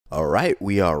All right,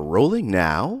 we are rolling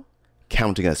now.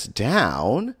 Counting us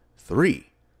down. 3,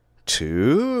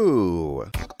 2.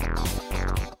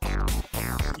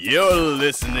 You're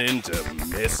listening to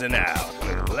Missing Out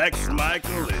with Lex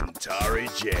Michael and Tauri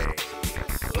J.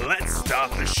 Let's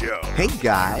start the show. Hey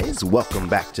guys, welcome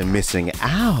back to Missing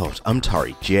Out. I'm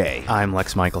Tauri J. I'm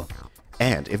Lex Michael.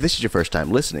 And if this is your first time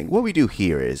listening, what we do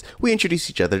here is we introduce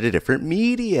each other to different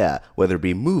media, whether it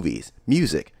be movies,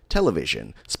 music,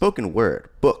 television, spoken word,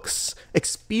 books,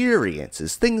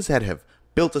 experiences, things that have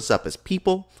built us up as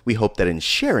people. We hope that in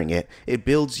sharing it, it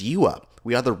builds you up.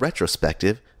 We are the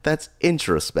retrospective that's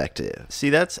introspective. See,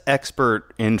 that's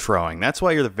expert introing. That's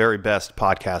why you're the very best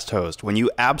podcast host. When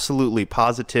you absolutely,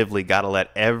 positively gotta let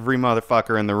every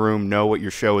motherfucker in the room know what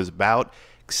your show is about,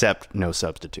 except no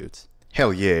substitutes.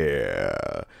 Hell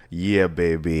yeah. Yeah,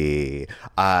 baby.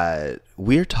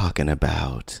 We're talking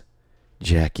about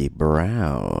Jackie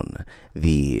Brown,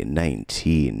 the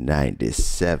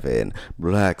 1997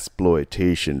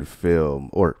 Blaxploitation film,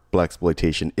 or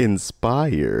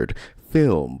Blaxploitation-inspired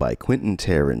film by Quentin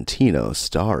Tarantino,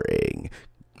 starring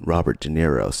Robert De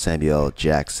Niro, Samuel L.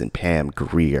 Jackson, Pam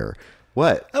Grier.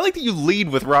 What? I like that you lead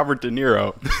with Robert De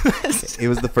Niro. It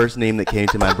was the first name that came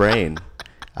to my brain.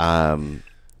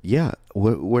 Yeah,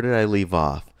 where did I leave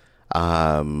off?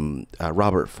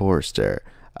 Robert Forster.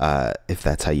 If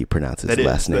that's how you pronounce his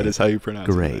last name. That is how you pronounce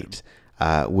it. Great.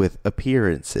 With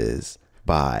appearances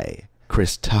by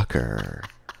Chris Tucker.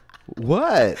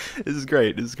 What? This is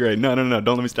great. No. Don't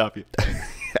let me stop you.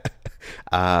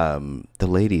 The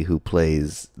lady who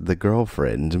plays the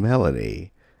girlfriend,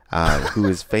 Melanie, who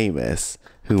is famous,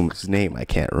 whose name I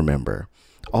can't remember.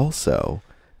 Also,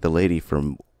 the lady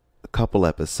from a couple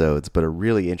episodes, but a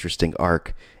really interesting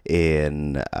arc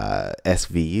in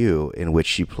SVU in which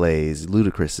she plays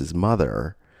Ludacris's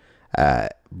mother,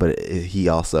 but he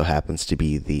also happens to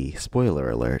be the,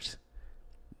 spoiler alert,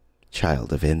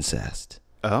 child of incest.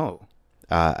 Oh.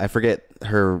 I forget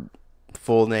her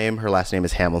full name. Her last name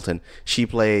is Hamilton. She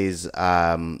plays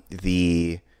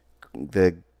the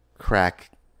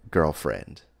crack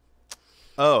girlfriend.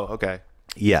 Oh, okay.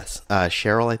 Yes,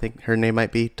 Cheryl, I think her name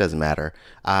might be. Doesn't matter.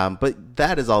 But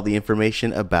that is all the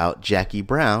information about Jackie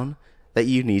Brown that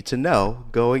you need to know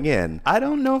going in. I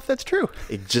don't know if that's true.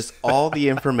 Just all the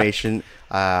information.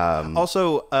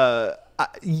 Also,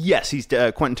 yes, he's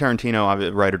Quentin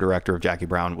Tarantino, writer-director of Jackie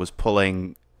Brown, was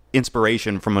pulling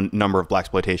inspiration from a number of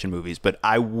blaxploitation movies, but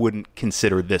I wouldn't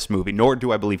consider this movie, nor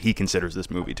do I believe he considers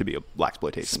this movie to be a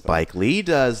blaxploitation Spike Lee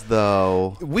does,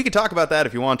 though. We could talk about that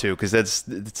if you want to, because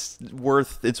it's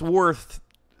worth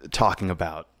talking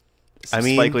about. I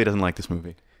mean, Spike Lee doesn't like this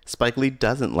movie. Spike Lee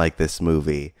doesn't like this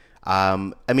movie.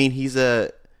 I mean, his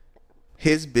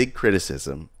big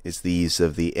criticism is the use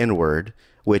of the N-word,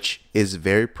 which is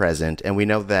very present, and we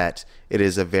know that it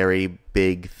is a very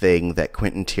big thing that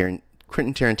Quentin Tarantino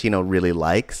really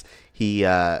likes.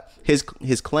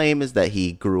 His claim is that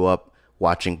he grew up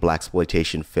watching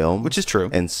blaxploitation film, which is true,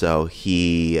 and so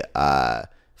he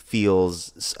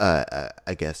feels,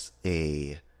 I guess,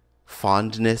 a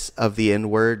fondness of the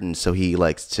N-word, and so he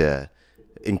likes to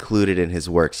include it in his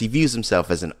works. He views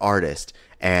himself as an artist,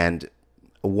 and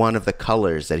one of the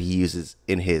colors that he uses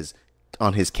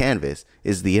on his canvas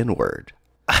is the N-word.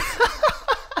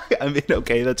 I mean,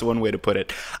 okay, that's one way to put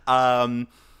it.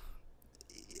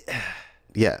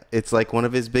 Yeah, it's like one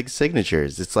of his big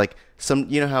signatures. It's like how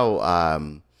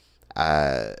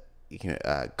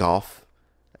Golf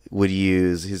would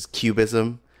use his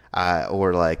cubism,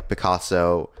 or like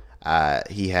Picasso,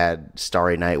 he had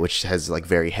Starry Night, which has like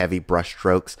very heavy brush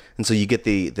strokes, and so you get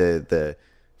the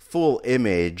full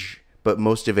image, but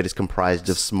most of it is comprised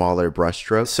of smaller brush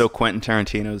strokes. So Quentin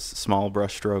Tarantino's small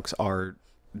brush strokes are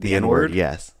the N-word,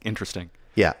 yes. Interesting.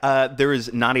 Yeah. There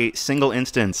is not a single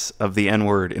instance of the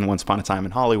N-word in Once Upon a Time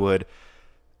in Hollywood.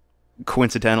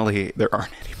 Coincidentally, there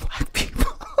aren't any black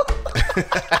people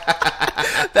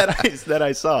that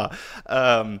I saw.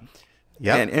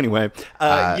 Yeah. Anyway,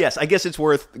 yes, I guess it's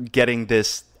worth getting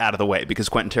this out of the way because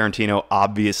Quentin Tarantino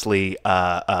obviously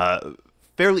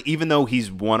fairly, even though he's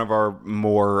one of our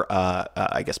more,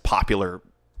 I guess, popular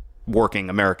working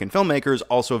American filmmakers,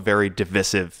 also a very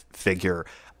divisive figure.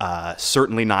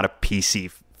 Certainly not a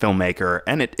PC filmmaker,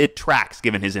 and it tracks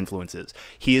given his influences.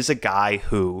 He is a guy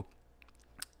who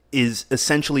is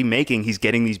essentially he's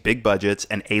getting these big budgets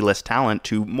and A-list talent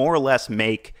to more or less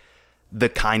make the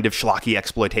kind of schlocky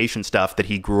exploitation stuff that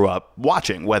he grew up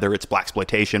watching, whether it's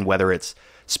blaxploitation, whether it's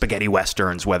spaghetti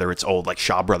westerns, whether it's old like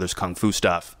Shaw Brothers kung fu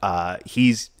stuff.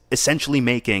 He's essentially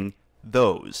making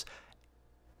those.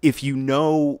 If you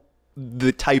know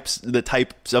the types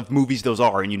of movies those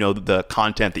are, and you know the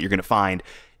content that you're going to find,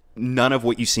 none of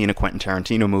what you see in a Quentin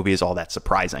Tarantino movie is all that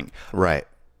surprising. Right.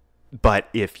 But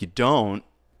if you don't,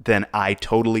 then I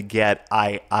totally get,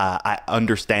 I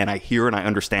understand, I hear and I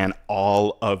understand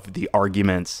all of the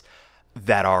arguments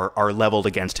that are leveled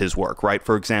against his work, right?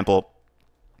 For example,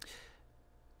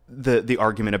 the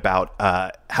argument about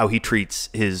how he treats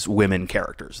his women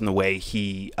characters and the way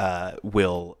he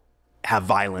will have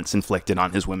violence inflicted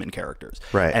on his women characters.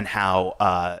 Right. And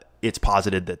how it's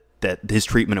posited that his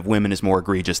treatment of women is more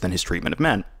egregious than his treatment of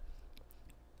men.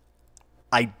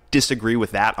 I disagree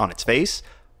with that on its face,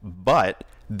 but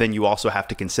then you also have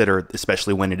to consider,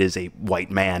 especially when it is a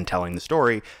white man telling the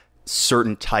story,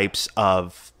 certain types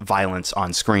of violence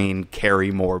on screen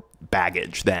carry more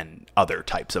baggage than other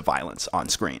types of violence on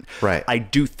screen. Right. I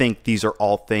do think these are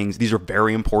all things, these are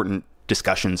very important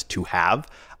discussions to have.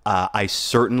 I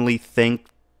certainly think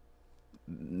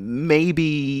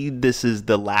maybe this is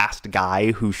the last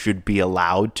guy who should be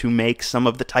allowed to make some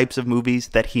of the types of movies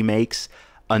that he makes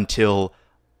until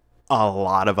a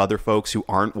lot of other folks who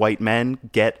aren't white men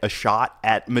get a shot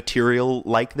at material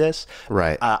like this.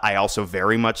 Right. I also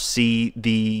very much see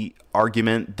the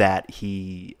argument that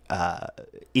he,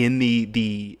 in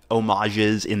the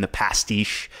homages, in the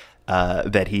pastiche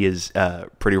that he is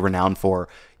pretty renowned for,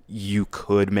 you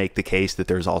could make the case that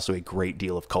there's also a great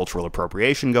deal of cultural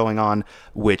appropriation going on,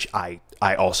 which I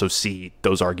also see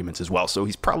those arguments as well. So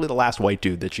he's probably the last white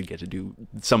dude that should get to do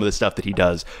some of the stuff that he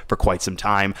does for quite some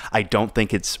time. I don't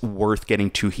think it's worth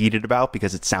getting too heated about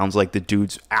because it sounds like the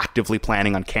dude's actively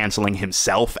planning on canceling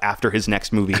himself after his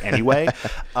next movie anyway.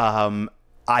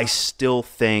 I still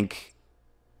think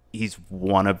he's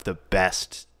one of the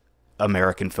best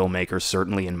American filmmakers,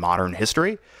 certainly in modern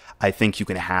history. I think you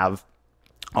can have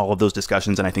all of those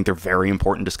discussions, and I think they're very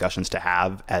important discussions to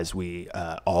have as we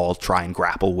all try and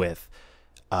grapple with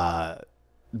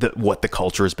what the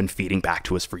culture has been feeding back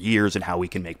to us for years and how we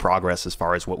can make progress as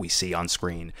far as what we see on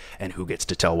screen and who gets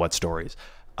to tell what stories.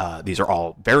 These are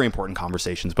all very important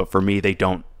conversations, but for me, they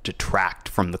don't detract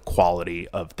from the quality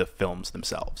of the films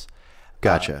themselves.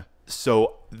 Gotcha.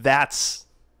 So that's,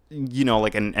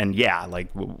 like, and yeah,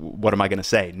 like, what am I going to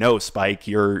say? No, Spike,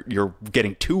 you're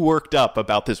getting too worked up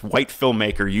about this white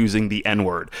filmmaker using the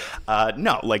N-word.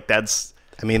 No, like, that's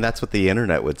what the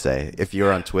internet would say. If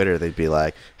you're on Twitter, they'd be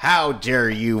like, how dare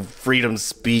you, freedom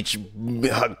speech,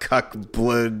 cuck,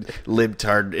 blood,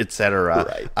 libtard, etc.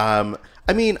 Right.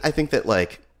 I think that,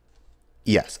 like,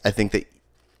 yes, I think that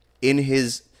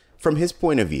from his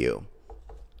point of view,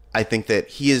 I think that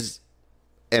he is,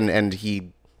 and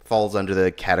he falls under the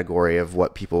category of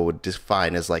what people would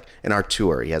define as like an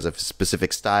auteur. He has a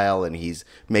specific style and he's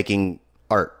making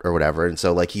art or whatever. And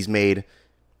so like his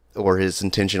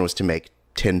intention was to make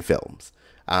 10 films.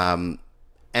 And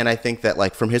I think that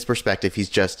like from his perspective, he's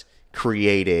just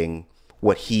creating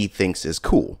what he thinks is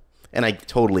cool. And I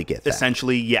totally get that.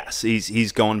 Essentially, yes.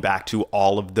 He's going back to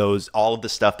all of the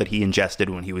stuff that he ingested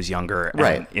when he was younger, and,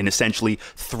 right? And essentially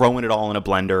throwing it all in a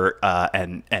blender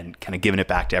and kind of giving it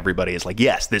back to everybody. It's like,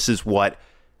 yes, this is what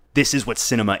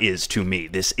cinema is to me.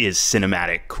 This is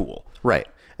cinematic cool, right?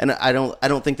 And I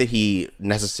don't think that he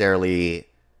necessarily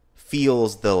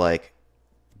feels the like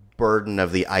burden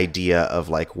of the idea of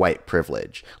like white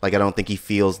privilege. Like I don't think he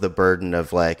feels the burden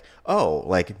of like, oh,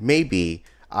 like maybe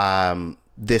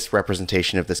this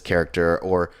representation of this character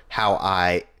or how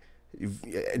I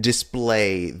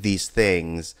display these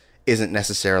things isn't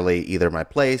necessarily either my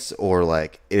place or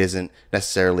like it isn't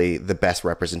necessarily the best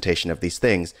representation of these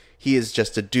things. He is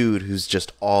just a dude who's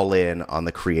just all in on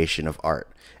the creation of art.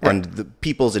 Right. And the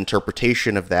people's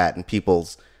interpretation of that and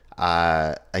people's,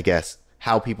 I guess,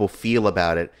 how people feel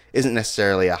about it isn't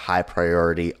necessarily a high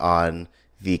priority on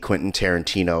the Quentin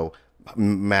Tarantino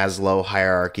Maslow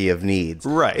hierarchy of needs.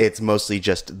 Right. It's mostly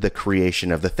just the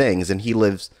creation of the things. And he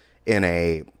lives in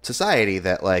a society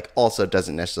that like also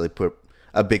doesn't necessarily put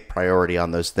a big priority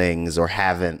on those things or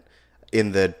haven't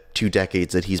in the 2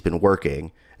 decades that he's been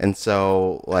working. And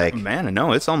so like, man,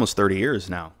 no, it's almost 30 years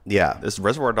now. Yeah. This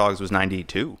Reservoir Dogs was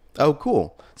 92. Oh,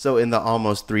 cool. So in the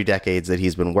almost 3 decades that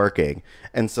he's been working.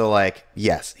 And so like,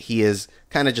 yes, he has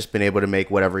kind of just been able to make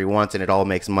whatever he wants and it all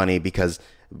makes money because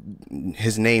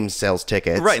his name sells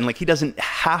tickets. Right. And like, he doesn't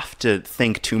have to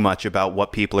think too much about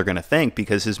what people are going to think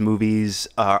because his movies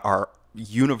are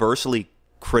universally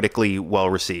critically well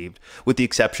received, with the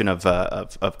exception of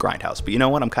Grindhouse. But you know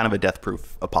what? I'm kind of a Death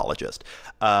Proof apologist.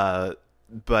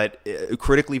 But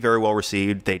critically very well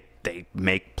received. They they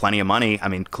make plenty of money. I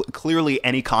mean, clearly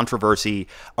any controversy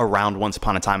around Once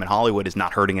Upon a Time in Hollywood is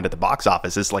not hurting it at the box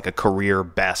office. It's like a career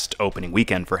best opening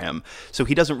weekend for him. So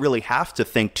he doesn't really have to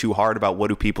think too hard about what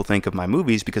do people think of my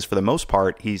movies, because for the most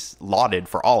part, he's lauded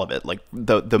for all of it. Like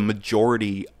the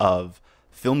majority of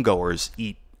filmgoers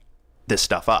eat this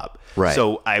stuff up. Right.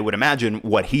 So I would imagine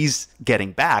what he's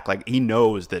getting back, like he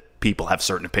knows that people have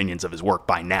certain opinions of his work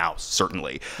by now,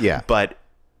 certainly. Yeah. But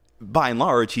by and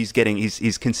large, he's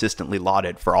consistently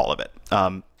lauded for all of it.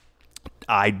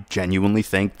 I genuinely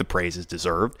think the praise is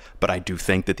deserved, but I do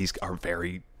think that these are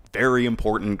very, very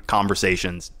important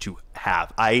conversations to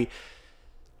have. I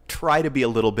try to be a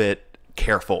little bit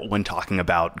careful when talking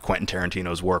about Quentin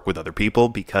Tarantino's work with other people,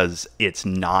 because it's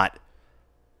not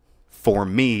for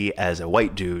me as a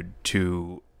white dude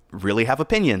to really have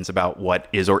opinions about what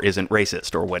is or isn't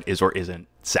racist or what is or isn't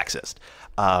sexist.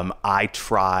 I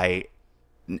try,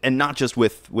 and not just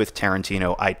with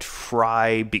Tarantino, I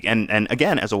try, and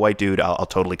again, as a white dude, I'll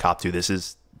totally cop to, this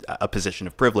is a position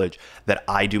of privilege, that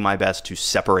I do my best to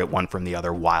separate one from the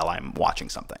other while I'm watching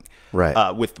something.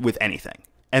 Right. With anything.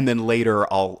 And then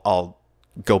later I'll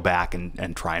go back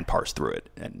and try and parse through it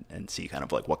and see kind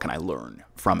of like what can I learn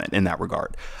from it in that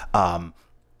regard.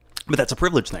 But that's a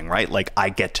privilege thing, right? Like I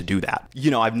get to do that. You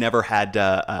know, I've never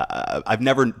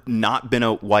not been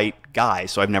a white guy,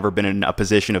 so I've never been in a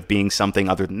position of being something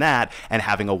other than that and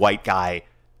having a white guy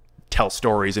tell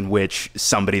stories in which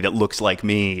somebody that looks like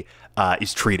me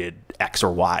is treated X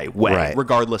or Y way, right,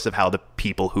 regardless of how the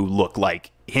people who look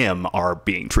like him are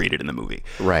being treated in the movie.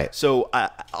 Right. So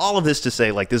all of this to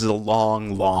say, like, this is a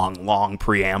long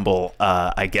preamble,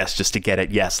 I guess, just to get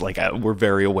it. Yes, like we're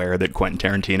very aware that Quentin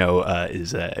Tarantino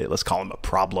is let's call him a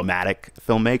problematic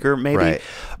filmmaker, maybe. Right.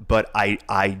 But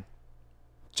I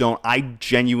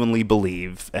genuinely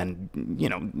believe, and you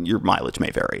know, your mileage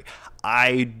may vary,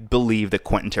 I believe that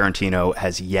Quentin Tarantino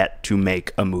has yet to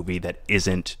make a movie that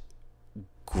isn't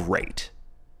great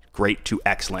to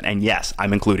excellent. And yes,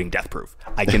 I'm including Death Proof.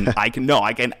 I can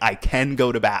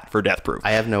go to bat for Death Proof.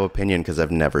 I have no opinion because I've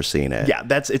never seen it. Yeah,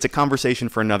 it's a conversation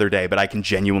for another day, but I can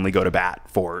genuinely go to bat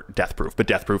for Death Proof. But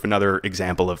Death Proof, another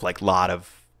example of like lot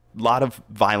of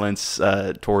violence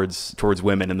towards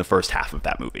women in the first half of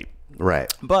that movie.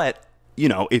 Right. But, you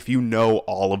know, if you know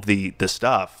all of the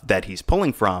stuff that he's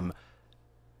pulling from,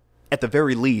 at the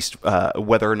very least,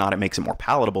 whether or not it makes it more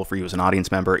palatable for you as an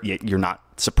audience member, you're not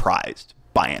surprised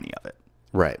by any of it.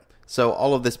 Right. So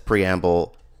all of this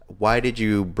preamble, why did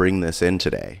you bring this in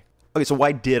today? Okay, so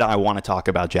why did I want to talk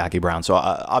about Jackie Brown? So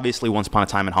obviously, Once Upon a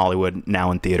Time in Hollywood,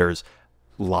 now in theaters,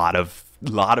 lot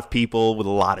of people with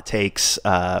a lot of takes,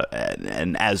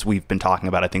 and as we've been talking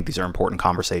about, I think these are important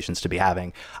conversations to be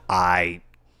having. I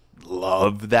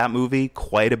love that movie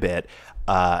quite a bit,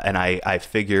 and I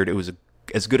figured it was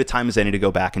as good a time as any to go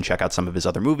back and check out some of his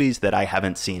other movies that I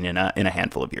haven't seen in a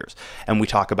handful of years. And we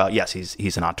talk about, yes,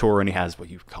 he's an auteur and he has what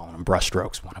you call them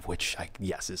brushstrokes, one of which,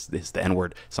 is the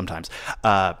N-word sometimes.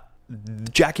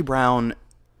 Jackie Brown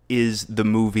is the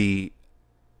movie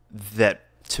that,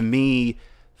 to me,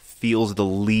 feels the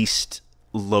least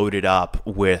loaded up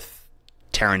with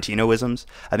Tarantinoisms.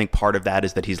 I think part of that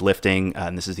is that he's lifting,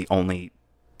 and this is the only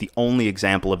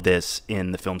example of this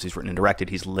in the films he's written and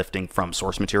directed, he's lifting from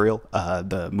source material.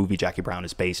 The movie Jackie Brown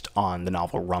is based on the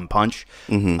novel Rum Punch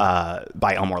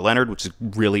by Elmore Leonard, which is a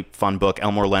really fun book.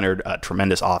 Elmore Leonard, a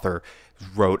tremendous author,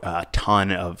 wrote a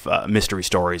ton of mystery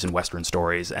stories and Western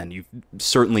stories, and you've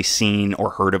certainly seen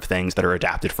or heard of things that are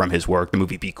adapted from his work. The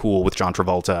movie Be Cool with John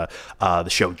Travolta, the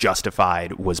show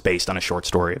Justified was based on a short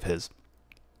story of his.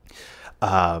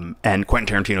 And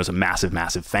Quentin Tarantino is a massive,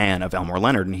 massive fan of Elmore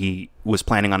Leonard, and he was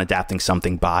planning on adapting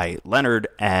something by Leonard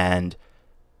and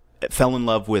fell in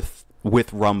love with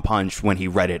Rum Punch when he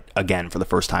read it again for the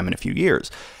first time in a few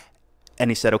years. And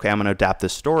he said, okay, I'm going to adapt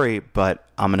this story, but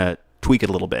I'm going to tweak it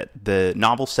a little bit. The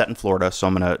novel's set in Florida, so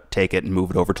I'm going to take it and move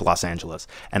it over to Los Angeles,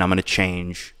 and I'm going to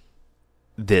change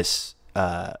this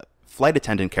flight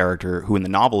attendant character, who in the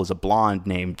novel is a blonde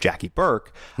named Jackie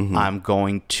Burke. I'm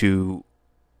going to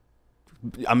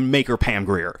make her Pam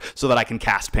Grier so that I can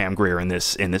cast Pam Grier in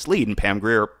this lead. And Pam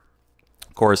Grier,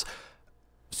 of course,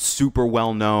 super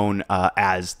well known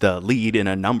as the lead in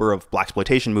a number of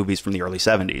blaxploitation movies from the early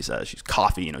 70s. She's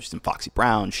Coffee, you know, she's in Foxy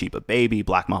Brown, Sheba Baby,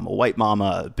 Black Mama, White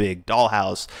Mama, Big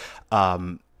Dollhouse,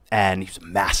 and he's a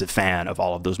massive fan of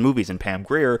all of those movies. And Pam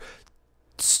Grier,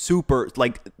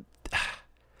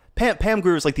 Pam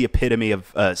Grier is like the epitome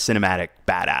of cinematic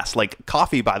badass. Like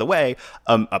Coffee, by the way,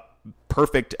 a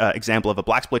perfect example of a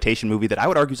blaxploitation movie that I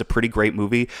would argue is a pretty great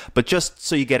movie, but just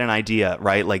so you get an idea,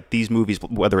 right? Like these movies,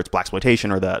 whether it's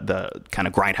blaxploitation or the kind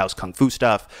of grindhouse kung fu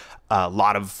stuff, a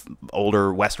lot of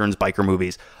older westerns, biker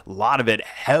movies, a lot of it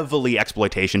heavily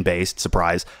exploitation based.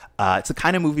 Surprise. It's the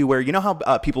kind of movie where, you know how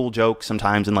people will joke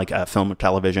sometimes in like film or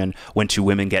television when two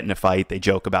women get in a fight, they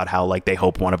joke about how like they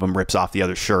hope one of them rips off the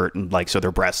other's shirt and like so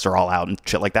their breasts are all out and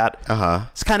shit like that.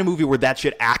 It's the kind of movie where that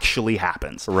shit actually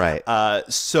happens. Right.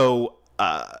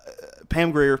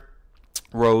 Pam Grier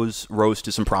rose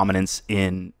to some prominence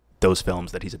in those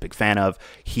films that he's a big fan of.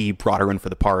 He brought her in for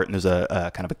the part, and there's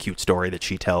a kind of a cute story that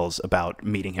she tells about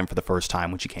meeting him for the first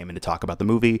time when she came in to talk about the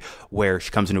movie, where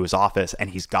she comes into his office and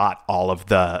he's got all of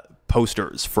the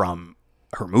posters from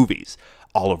her movies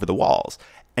all over the walls.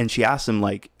 And she asked him,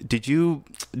 like, did you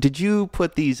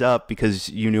put these up because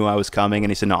you knew I was coming?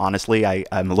 And he said, no, honestly,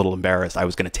 I'm a little embarrassed. I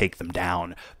was going to take them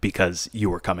down because you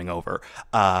were coming over.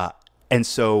 And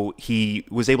so he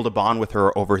was able to bond with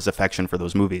her over his affection for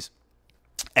those movies.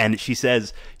 And she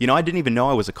says, you know, I didn't even know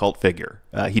I was a cult figure.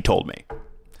 He told me,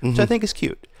 which I think is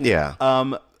cute. Yeah.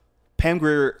 Pam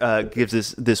Grier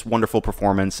gives this wonderful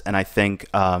performance. And I think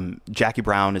Jackie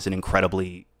Brown is an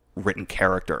incredibly written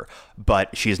character,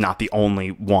 but she is not the only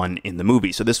one in the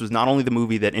movie. So this was not only the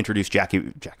movie that introduced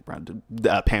Jackie Brown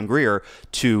to Pam Grier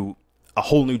to a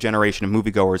whole new generation of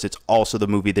moviegoers. It's also the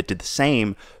movie that did the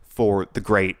same for the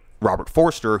great Robert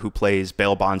Forster, who plays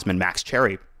bail bondsman Max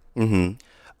Cherry,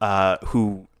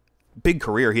 who big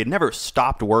career. He had never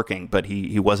stopped working, but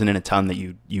he wasn't in a ton that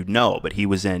you'd know. But he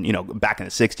was in, you know, back in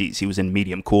the 60s, he was in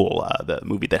Medium Cool, the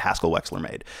movie that Haskell Wexler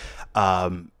made.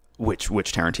 Which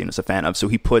Tarantino's a fan of. So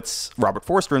he puts Robert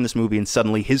Forster in this movie, and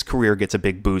suddenly his career gets a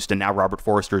big boost, and now Robert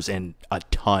Forster's in a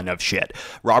ton of shit.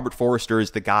 Robert Forster is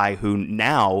the guy who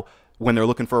now, when they're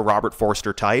looking for a Robert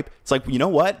Forster type, it's like, you know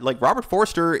what? Like, Robert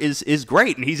Forster is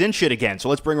great, and he's in shit again, so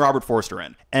let's bring Robert Forster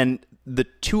in. And the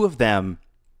two of them,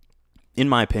 in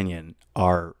my opinion,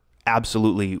 are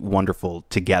absolutely wonderful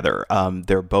together.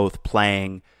 They're both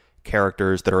playing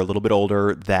characters that are a little bit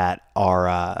older, that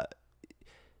are...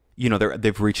 you know,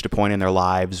 they've reached a point in their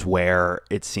lives where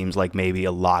it seems like maybe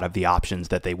a lot of the options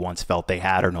that they once felt they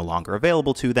had are no longer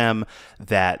available to them,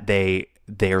 that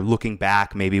they're looking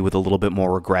back maybe with a little bit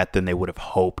more regret than they would have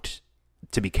hoped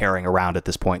to be carrying around at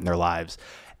this point in their lives.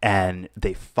 And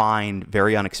they find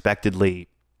very unexpectedly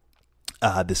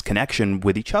this connection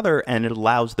with each other, and it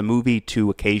allows the movie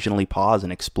to occasionally pause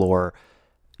and explore,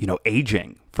 you know,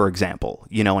 aging, for example,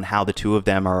 you know, and how the two of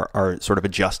them are sort of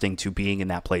adjusting to being in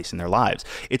that place in their lives.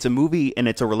 It's a movie, and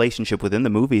it's a relationship within the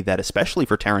movie that, especially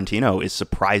for Tarantino, is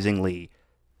surprisingly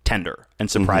tender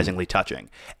and surprisingly touching.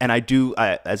 And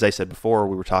as I said before,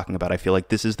 we were talking about, I feel like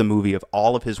this is the movie of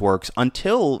all of his works,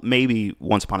 until maybe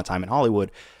Once Upon a Time in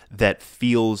Hollywood, that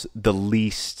feels the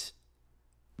least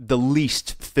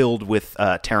filled with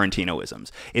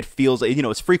Tarantinoisms. It feels, you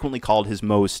know, it's frequently called his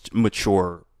most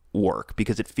mature work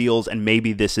because it feels, and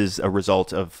maybe this is a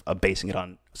result of basing it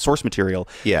on source material,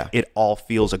 it all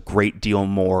feels a great deal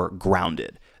more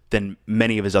grounded than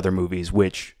many of his other movies,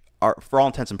 which are, for all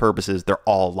intents and purposes, they're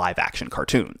all live action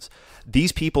cartoons.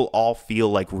 These people all feel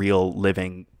like real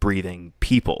living, breathing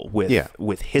people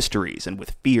with histories and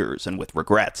with fears and with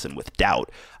regrets and with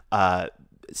doubt.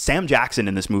 Sam Jackson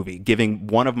in this movie giving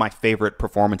one of my favorite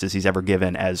performances he's ever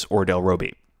given as Ordell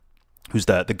Roby, who's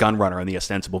the gun runner and the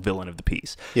ostensible villain of the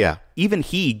piece. Yeah. Even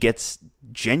he gets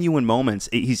genuine moments.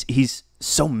 He's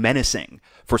so menacing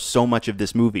for so much of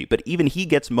this movie, but even he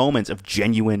gets moments of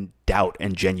genuine doubt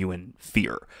and genuine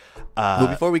fear. Well,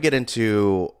 before we get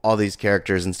into all these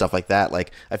characters and stuff like that,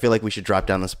 like, I feel like we should drop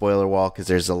down the spoiler wall, because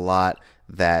there's a lot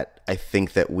that I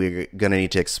think that we're going to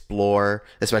need to explore,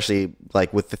 especially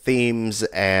like with the themes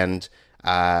and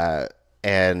all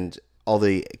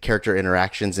the character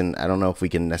interactions. And I don't know if we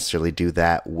can necessarily do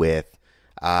that with,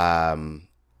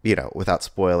 you know, without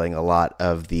spoiling a lot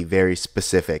of the very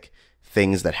specific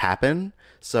things that happen.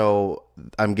 So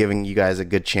I'm giving you guys a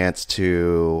good chance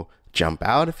to jump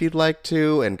out if you'd like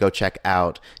to and go check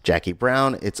out Jackie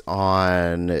Brown. It's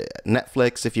on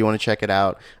Netflix if you want to check it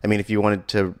out. I mean, if you wanted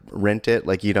to rent it,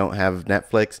 like you don't have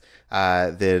Netflix,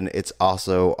 then it's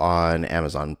also on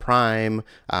Amazon Prime.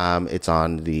 It's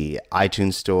on the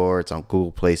iTunes Store. It's on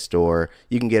Google Play Store.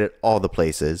 You can get it all the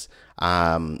places.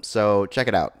 So check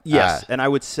it out. Yes, and I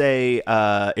would say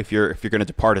if you're going to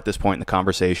depart at this point in the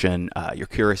conversation, you're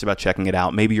curious about checking it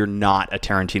out. Maybe you're not a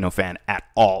Tarantino fan at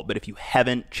all, but if you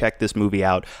haven't checked this movie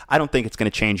out, I don't think it's going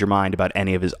to change your mind about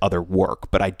any of his other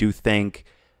work. But I do think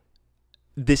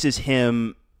this is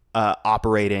him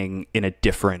operating in a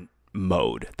different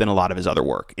mode than a lot of his other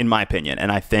work, in my opinion.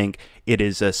 And I think it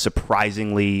is a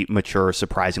surprisingly mature,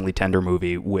 surprisingly tender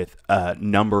movie with a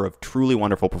number of truly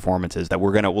wonderful performances that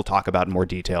we'll talk about in more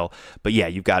detail. But yeah,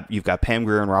 you've got Pam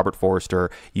Grier and Robert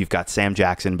Forster, you've got Sam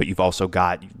Jackson, but you've also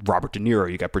got Robert De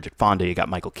Niro, you got Bridget Fonda, you got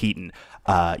Michael Keaton.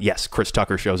 Yes, Chris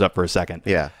Tucker shows up for a second.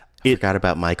 Yeah. Forgot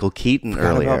about Michael Keaton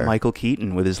earlier. About Michael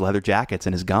Keaton with his leather jackets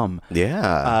and his gum.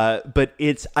 Yeah. But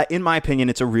it's, in my opinion,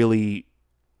 it's a really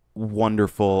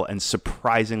wonderful and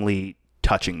surprisingly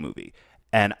touching movie.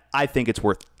 And I think it's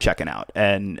worth checking out.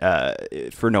 And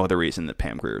for no other reason than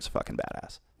Pam Grier is a fucking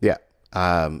badass. Yeah.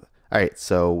 All right.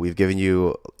 So we've given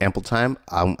you ample time.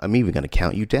 I'm even going to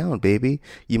count you down, baby.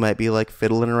 You might be like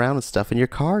fiddling around with stuff in your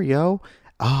car, yo.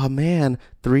 Oh, man.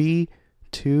 3,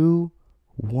 2,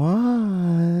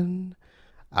 1.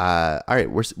 All right,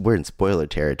 we're in spoiler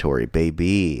territory,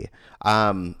 baby.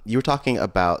 You were talking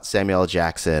about Samuel L.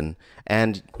 Jackson,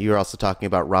 and you were also talking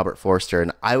about Robert Forster,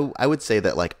 and I would say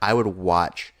that like I would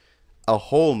watch a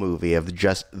whole movie of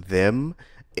just them,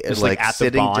 just like at the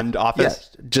Bond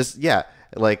office.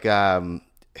 Like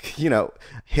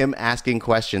him asking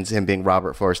questions, him being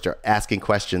Robert Forster asking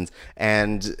questions,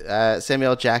 and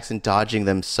Samuel L. Jackson dodging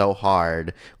them so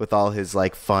hard with all his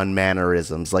like fun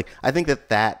mannerisms. Like I think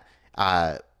that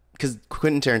because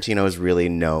Quentin Tarantino is really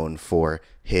known for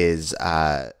his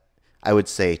I would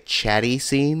say chatty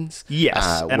scenes.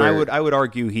 Yes, and I would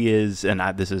argue he is, and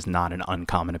this is not an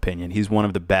uncommon opinion, he's one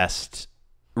of the best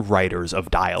writers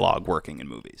of dialogue working in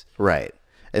movies. Right.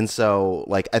 And so,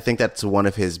 like, I think that's one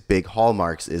of his big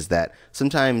hallmarks is that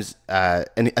sometimes,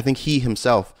 and I think he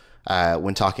himself,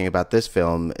 when talking about this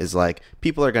film, is like,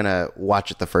 people are going to watch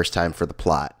it the first time for the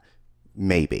plot,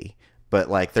 maybe. But,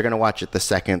 like, they're going to watch it the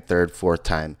second, third, fourth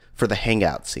time for the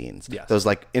hangout scenes. Yes. Those,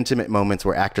 like, intimate moments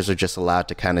where actors are just allowed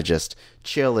to kind of just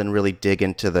chill and really dig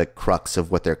into the crux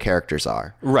of what their characters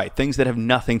are. Right. Things that have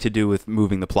nothing to do with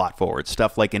moving the plot forward.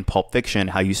 Stuff like in Pulp Fiction,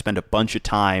 how you spend a bunch of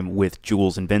time with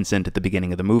Jules and Vincent at the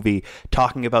beginning of the movie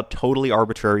talking about totally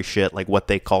arbitrary shit like what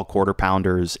they call quarter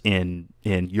pounders in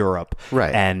Europe.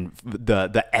 Right. And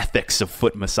the ethics of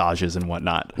foot massages and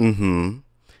whatnot. Mm-hmm.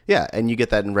 Yeah, and you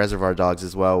get that in Reservoir Dogs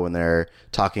as well when they're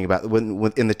talking about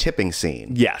when in the tipping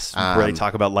scene. Yes, where they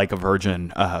talk about like a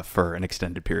virgin for an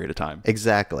extended period of time.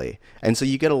 Exactly, and so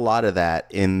you get a lot of that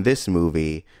in this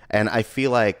movie, and I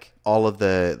feel like all of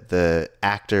the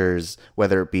actors,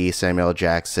 whether it be Samuel L.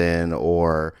 Jackson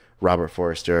or Robert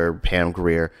Forster, Pam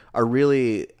Grier, are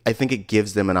really, I think it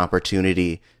gives them an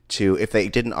opportunity to, if they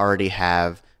didn't already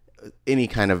have any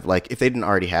kind of like, if they didn't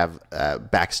already have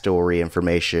backstory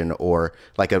information or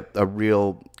like a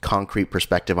real concrete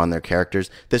perspective on their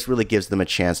characters, this really gives them a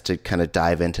chance to kind of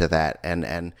dive into that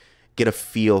and get a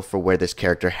feel for where this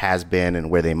character has been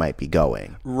and where they might be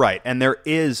going. Right. And there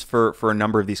is, for a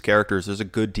number of these characters, there's a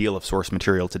good deal of source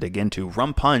material to dig into.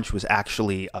 Rum Punch was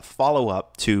actually a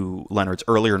follow-up to Leonard's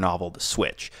earlier novel, The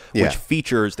Switch, which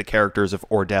features the characters of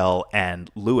Ordell and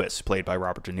Lewis, played by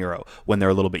Robert De Niro, when they're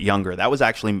a little bit younger. That was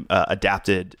actually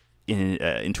adapted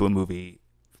into a movie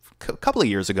a couple of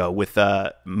years ago with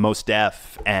Mos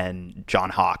Def and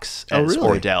John Hawkes as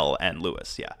Ordell and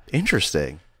Lewis. Yeah.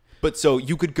 Interesting. But so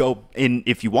you could go in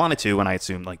if you wanted to, and I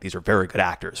assume like these are very good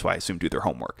actors, so I assume do their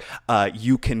homework.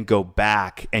 You can go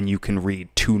back and you can read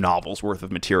 2 novels worth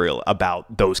of material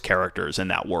about those characters in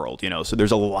that world, you know. So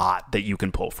there's a lot that you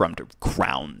can pull from to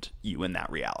ground you in that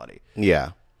reality.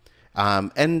 Yeah.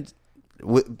 And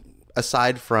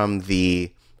aside from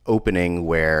the opening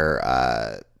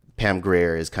where Pam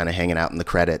Grier is kind of hanging out in the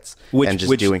credits and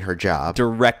just doing her job.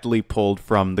 Directly pulled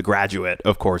from The Graduate,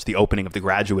 of course. The opening of The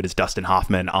Graduate is Dustin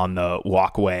Hoffman on the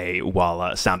walkway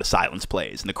while Sound of Silence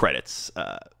plays, and the credits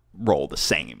roll the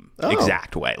same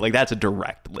exact way. Like, that's a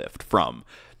direct lift from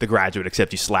The Graduate,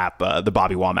 except you slap the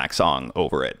Bobby Womack song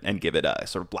over it and give it a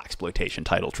sort of Blaxploitation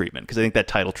title treatment, because I think that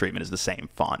title treatment is the same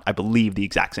font. I believe the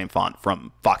exact same font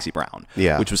from Foxy Brown,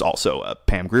 which was also a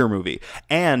Pam Grier movie.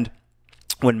 And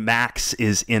when Max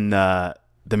is in the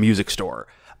music store,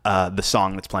 the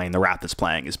song that's playing, the rap that's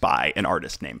playing, is by an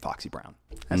artist named Foxy Brown.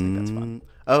 I think that's fun.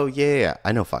 Oh, yeah.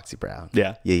 I know Foxy Brown.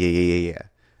 Yeah. Yeah.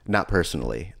 Not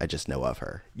personally. I just know of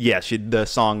her. Yeah, the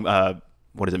song,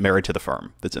 what is it, Married to the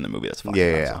Firm, that's in the movie. That's Foxy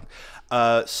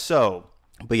Brown's song.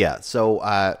 So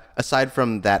aside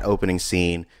from that opening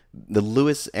scene, the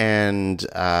Lewis and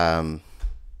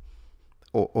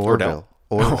Orville.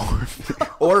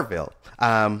 Orville.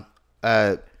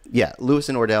 Lewis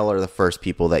and Ordell are the first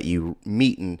people that you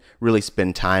meet and really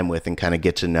spend time with and kind of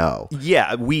get to know.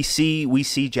 Yeah, we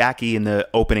see Jackie in the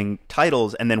opening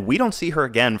titles, and then we don't see her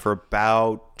again for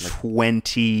about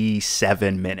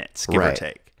 27 minutes, give or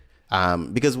take.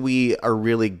 Because we are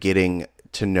really getting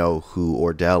to know who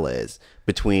Ordell is,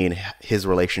 between his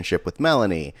relationship with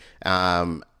Melanie,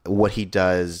 what he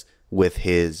does with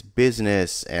his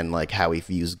business, and like how he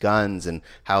views guns, and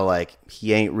how like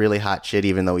he ain't really hot shit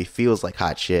even though he feels like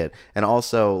hot shit. And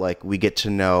also like we get to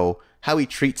know how he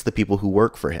treats the people who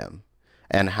work for him,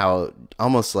 and how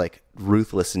almost like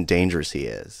ruthless and dangerous he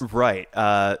is. Right.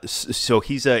 So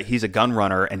he's a gun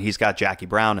runner, and he's got Jackie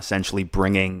Brown essentially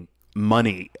bringing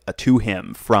money to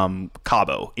him from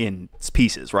Cabo in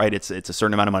pieces, right? It's a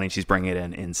certain amount of money. She's bringing it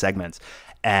in segments.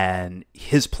 And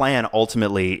his plan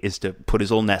ultimately is to put his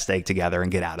little nest egg together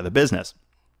and get out of the business.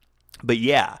 But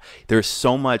yeah, there's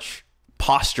so much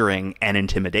posturing and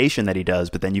intimidation that he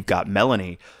does. But then you've got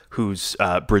Melanie, who's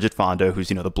Bridget Fonda, who's,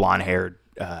 the blonde-haired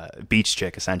beach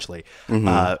chick, essentially,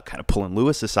 kind of pulling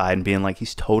Lewis aside and being like,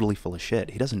 he's totally full of shit.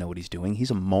 He doesn't know what he's doing.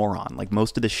 He's a moron. Like,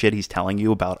 most of the shit he's telling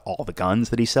you about all the guns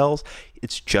that he sells,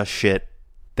 it's just shit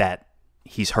that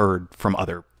he's heard from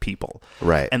other people.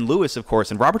 Right. And Lewis, of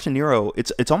course, and Robert De Niro,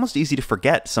 it's almost easy to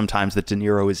forget sometimes that De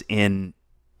Niro is in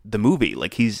the movie.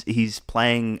 Like, he's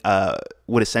playing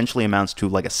what essentially amounts to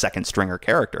like a second stringer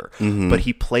character, but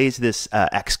he plays this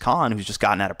ex-con who's just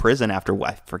gotten out of prison after,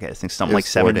 I forget, I think something like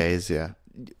 4 days. Yeah.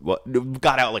 Well,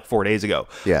 got out like 4 days ago.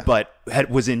 Yeah. But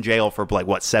was in jail for like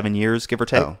what, 7 years, give or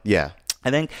take. Oh, yeah. I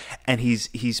think, and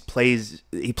he plays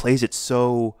it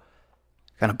so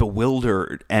kind of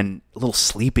bewildered and a little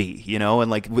sleepy, and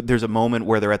like there's a moment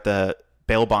where they're at the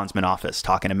bail bondsman office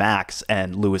talking to Max,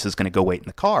 and Lewis is going to go wait in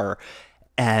the car,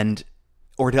 and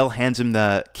Ordell hands him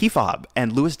the key fob,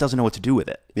 and Lewis doesn't know what to do with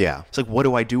it. Yeah. It's like, what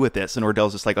do I do with this? And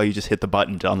Ordell's just like, oh, you just hit the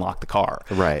button to unlock the car.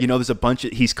 Right. There's a bunch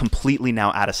of, he's completely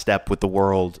now out of step with the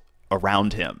world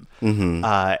around him.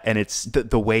 And it's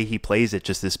the way he plays it,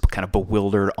 just this kind of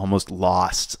bewildered, almost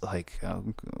lost, like,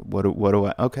 what do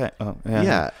I, okay. Oh, yeah.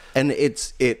 Yeah. And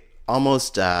it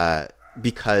almost,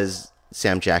 because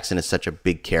Sam Jackson is such a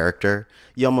big character,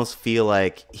 you almost feel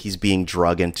like he's being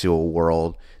drug into a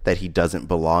world that he doesn't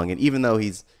belong in, even though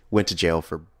he's went to jail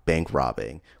for bank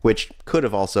robbing, which could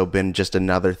have also been just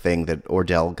another thing that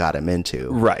Ordell got him into.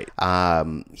 Right.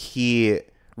 He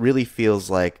really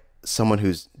feels like someone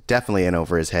who's definitely in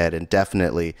over his head, and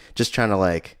definitely just trying to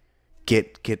like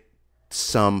get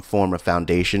some form of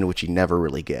foundation, which he never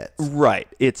really gets. Right.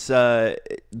 It's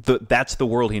that's the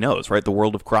world he knows, right? The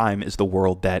world of crime is the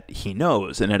world that he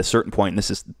knows. And at a certain point, and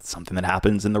this is something that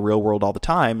happens in the real world all the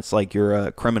time, it's like you're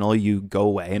a criminal, you go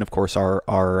away. And of course,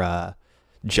 our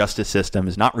justice system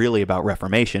is not really about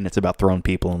reformation. It's about throwing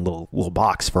people in a little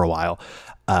box for a while.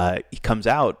 He comes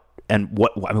out, and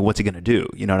what's he going to do?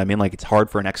 You know what I mean? Like, it's hard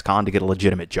for an ex-con to get a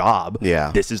legitimate job.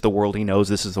 Yeah. This is the world he knows.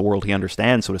 This is the world he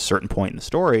understands. So at a certain point in the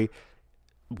story,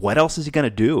 what else is he going to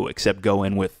do except go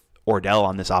in with Ordell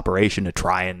on this operation to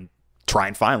try and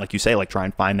find, like you say, like try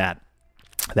and find that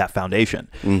foundation.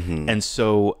 And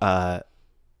so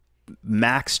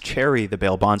Max Cherry, the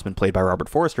bail bondsman played by Robert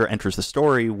Forster, enters the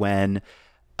story when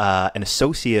an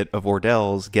associate of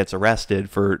Ordell's gets arrested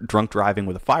for drunk driving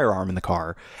with a firearm in the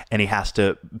car, and he has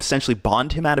to essentially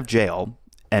bond him out of jail.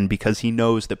 And because he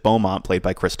knows that Beaumont, played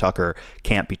by Chris Tucker,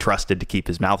 can't be trusted to keep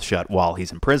his mouth shut while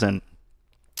he's in prison,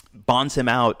 bonds him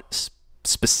out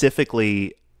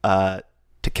specifically to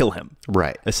kill him.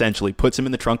 Right. Essentially puts him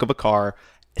in the trunk of a car,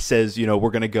 says, we're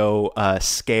going to go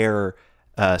scare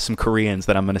some Koreans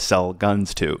that I'm going to sell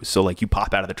guns to. So like you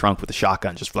pop out of the trunk with a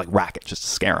shotgun, just for like racket, just to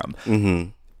scare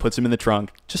him. Puts him in the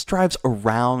trunk, just drives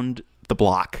around the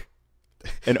block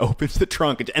and opens the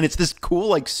trunk, and it's this cool,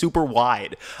 like, super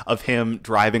wide of him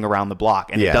driving around the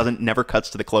block, and it never cuts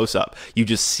to the close-up. You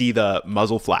just see the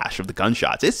muzzle flash of the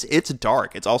gunshots. It's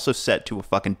dark. It's also set to a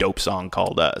fucking dope song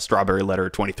called Strawberry Letter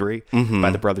 23 by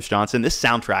the Brothers Johnson. This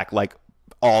soundtrack, like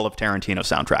all of Tarantino's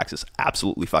soundtracks, is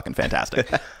absolutely fucking fantastic.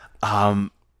 And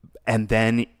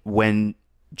then when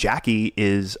Jackie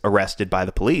is arrested by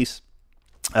the police,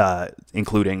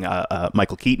 including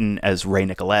Michael Keaton as Ray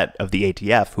Nicolette of the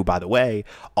ATF, who, by the way,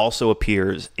 also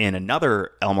appears in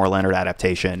another Elmore Leonard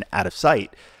adaptation, Out of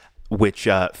Sight, which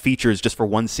features just for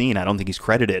one scene. I don't think he's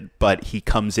credited, but he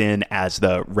comes in as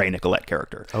the Ray Nicolette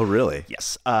character. Oh, really?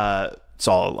 Yes. It's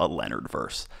all a Leonard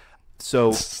verse.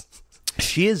 So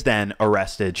she is then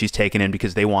arrested. She's taken in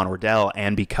because they want Ordell,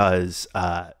 and because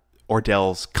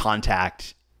Ordell's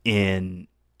contact in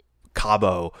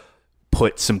Cabo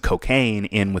put some cocaine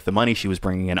in with the money she was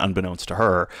bringing in, unbeknownst to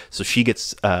her. So she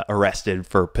gets arrested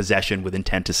for possession with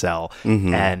intent to sell.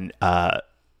 And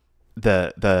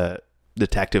the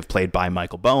detective, played by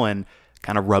Michael Bowen,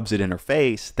 kind of rubs it in her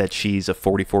face that she's a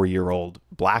 44-year-old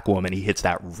black woman. He hits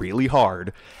that really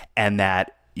hard, and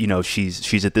that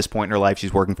she's at this point in her life,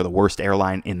 she's working for the worst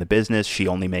airline in the business. She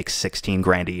only makes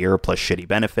 $16,000 a year plus shitty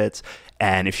benefits.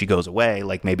 And if she goes away,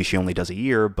 like maybe she only does a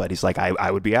year, but he's like,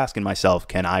 I would be asking myself,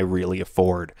 can I really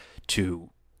afford to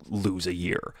lose a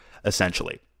year,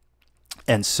 essentially?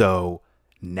 And so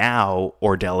now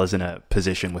Ordell is in a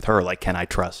position with her, like, can I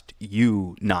trust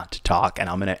you not to talk? And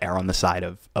I'm going to err on the side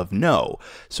of no.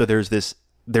 So there's this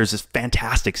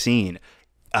fantastic scene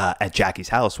at Jackie's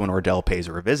house when Ordell pays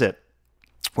her a visit,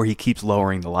 where he keeps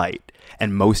lowering the light,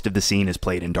 and most of the scene is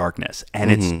played in darkness,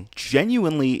 and it's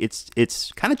genuinely,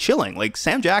 it's kind of chilling. Like,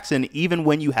 Sam Jackson, even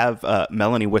when you have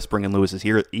Melanie whispering in Lewis's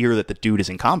ear that the dude is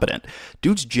incompetent,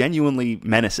 dude's genuinely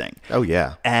menacing. Oh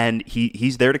yeah. And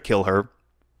he's there to kill her,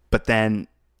 but then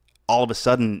all of a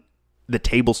sudden the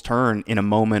tables turn in a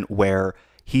moment where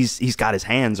he's got his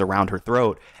hands around her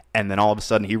throat, and then all of a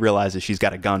sudden he realizes she's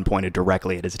got a gun pointed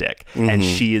directly at his dick, and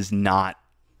she's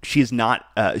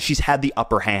had the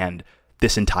upper hand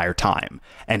this entire time,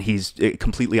 and he's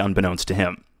completely unbeknownst to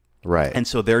him. Right. And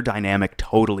so their dynamic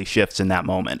totally shifts in that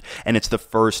moment. And it's the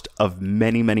first of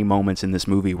many, many moments in this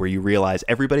movie where you realize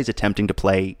everybody's attempting to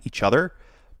play each other,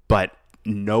 but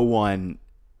no one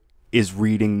is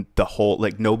reading the whole,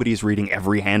 like, nobody's reading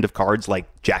every hand of cards like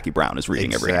Jackie Brown is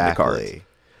reading every hand of cards.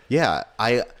 Yeah.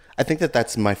 I think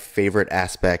that's my favorite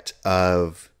aspect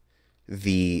of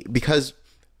because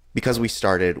we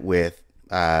started with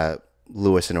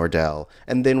Lewis and Ordell,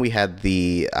 and then we had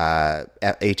the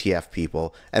ATF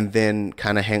people, and then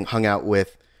kind of hung out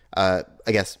with, I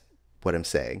guess what I'm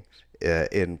saying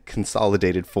in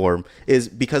consolidated form is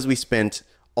because we spent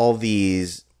all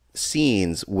these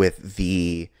scenes with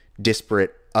the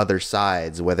disparate other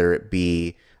sides, whether it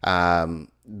be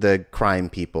the crime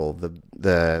people,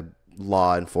 the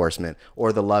law enforcement,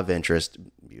 or the love interest,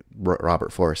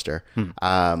 Robert Forrester.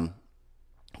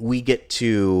 We get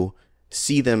to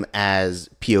see them as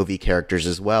POV characters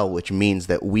as well, which means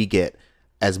that we get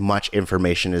as much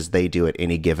information as they do at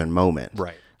any given moment.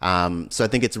 Right. So I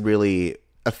think it's really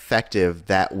effective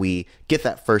that we get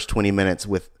that first 20 minutes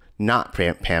with not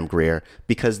Pam Grier,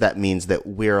 because that means that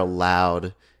we're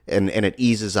allowed, and it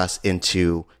eases us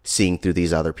into seeing through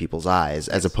these other people's eyes,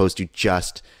 as opposed to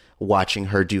just watching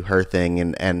her do her thing.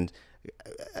 And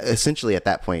essentially at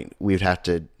that point, we would have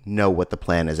to know what the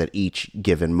plan is at each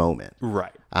given moment.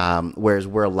 Right. Whereas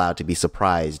we're allowed to be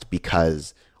surprised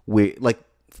because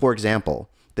for example,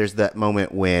 there's that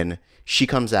moment when she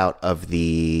comes out of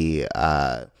the,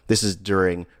 this is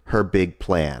during her big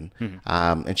plan,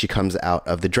 and she comes out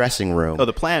of the dressing room. Oh,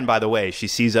 the plan, by the way, she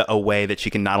sees a way that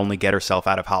she can not only get herself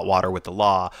out of hot water with the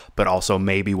law, but also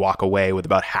maybe walk away with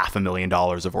about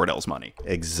 $500,000 of Ordell's money.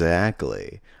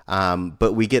 Exactly.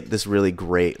 But we get this really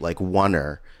great, like,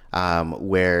 one-er,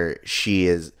 where she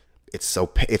is,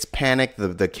 it's panic.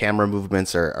 The camera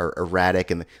movements are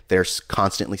erratic, and they're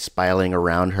constantly spiraling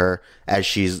around her as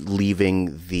she's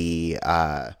leaving the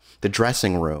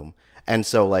dressing room. And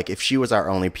so, like, if she was our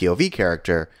only POV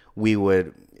character, we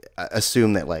would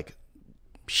assume that, like,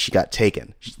 she got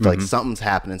taken. Like, something's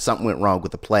happening, something went wrong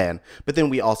with the plan. But then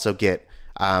we also get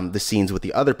the scenes with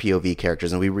the other POV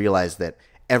characters, and we realize that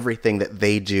everything that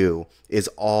they do is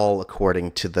all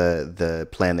according to the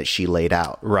plan that she laid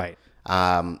out. Right.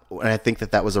 And I think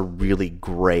that was a really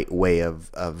great way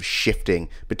of shifting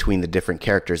between the different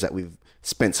characters that we've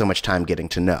spent so much time getting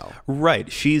to know.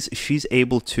 Right. She's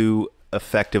able to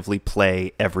effectively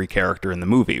play every character in the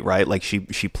movie, right? Like,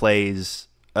 she plays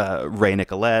Ray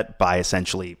Nicolette by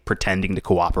essentially pretending to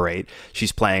cooperate.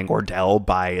 She's playing Ordell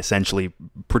by essentially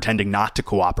pretending not to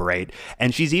cooperate,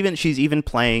 and she's even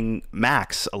playing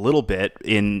Max a little bit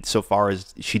in so far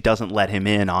as she doesn't let him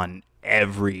in on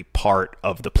every part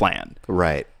of the plan.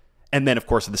 Right. And then, of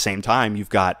course, at the same time, you've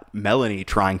got Melanie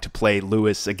trying to play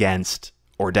Lewis against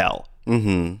Ordell.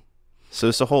 So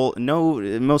it's a whole,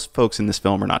 most folks in this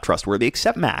film are not trustworthy,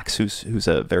 except Max, who's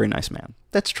a very nice man.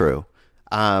 That's true.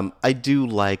 I do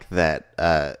like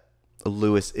that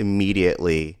Lewis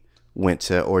immediately went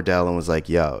to Ordell and was like,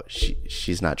 yo,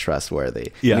 she's not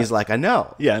trustworthy. Yeah. And he's like, I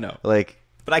know. Yeah, I know. Like,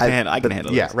 but I can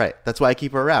handle it. Yeah, right. That's why I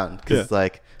keep her around. Because,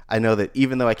 like, I know that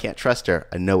even though I can't trust her,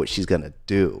 I know what she's going to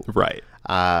do. Right.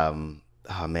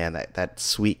 Oh, man, that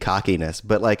sweet cockiness.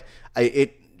 But, like,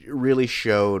 it really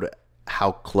showed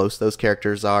how close those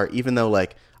characters are, even though,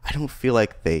 like, I don't feel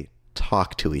like they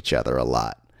talk to each other a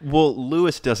lot. Well,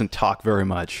 Lewis doesn't talk very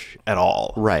much at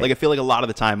all. Right. Like, I feel like a lot of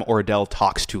the time Ordell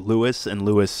talks to Lewis and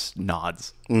Lewis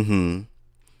nods. Because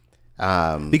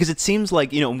it seems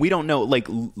like, we don't know, like,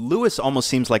 Lewis almost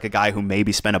seems like a guy who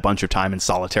maybe spent a bunch of time in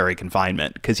solitary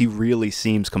confinement, because he really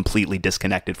seems completely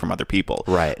disconnected from other people.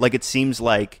 Right. Like, it seems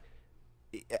like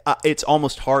it's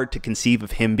almost hard to conceive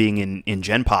of him being in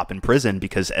Gen Pop in prison,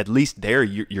 because at least there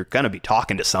you're going to be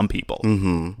talking to some people.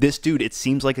 This dude, it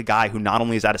seems like a guy who not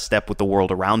only is out of step with the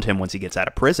world around him once he gets out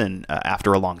of prison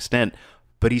after a long stint,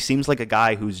 but he seems like a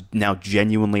guy who's now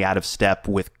genuinely out of step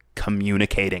with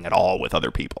communicating at all with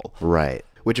other people. Right.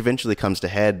 Which eventually comes to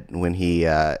head when he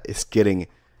is getting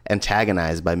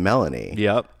antagonized by Melanie.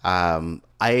 Yep.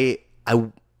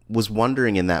 I was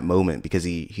wondering in that moment, because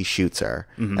he shoots her,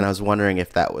 and I was wondering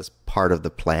if that was part of the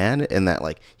plan, and that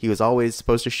like he was always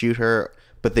supposed to shoot her,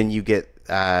 but then you get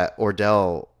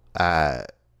Ordell, I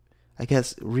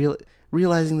guess,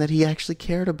 realizing that he actually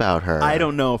cared about her. I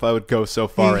don't know if I would go so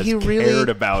far as cared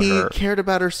about her. He cared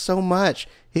about her so much.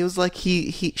 He was like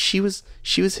she was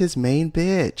his main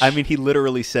bitch. I mean, he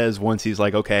literally says once he's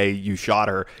like, okay, you shot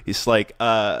her. He's like,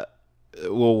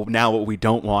 well, now what we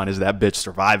don't want is that bitch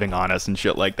surviving on us and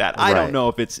shit like that. I don't know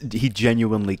if he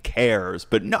genuinely cares,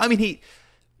 but no, I mean,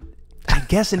 I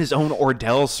guess in his own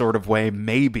Ordell sort of way,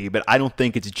 maybe, but I don't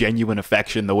think it's genuine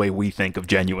affection the way we think of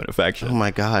genuine affection. Oh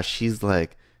my gosh, she's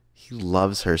like, he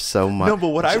loves her so much. No,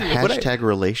 but hashtag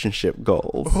relationship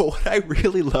goals. What I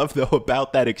really love though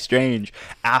about that exchange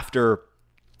after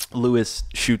Lewis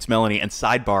shoots Melanie, and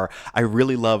sidebar, I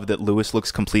really love that Lewis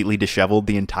looks completely disheveled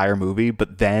the entire movie,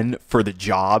 but then for the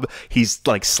job he's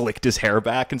like slicked his hair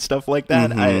back and stuff like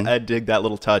that. I dig that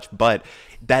little touch. But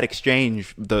that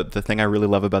exchange, the thing I really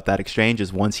love about that exchange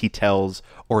is once he tells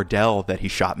Ordell that he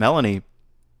shot Melanie,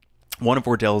 one of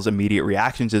Ordell's immediate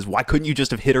reactions is, why couldn't you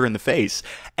just have hit her in the face?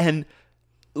 And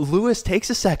Lewis takes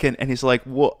a second and he's like,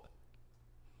 well,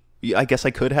 I guess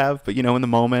I could have, but in the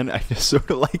moment, I just sort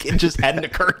of like, it just hadn't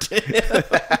occurred to him.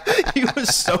 He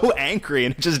was so angry,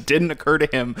 and it just didn't occur to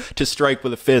him to strike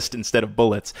with a fist instead of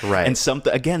bullets. Right. And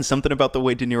something about the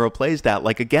way De Niro plays that,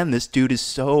 like, again, this dude is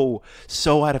so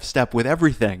out of step with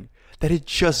everything that it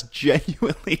just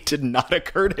genuinely did not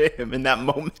occur to him in that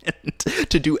moment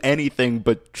to do anything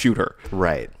but shoot her.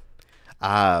 Right.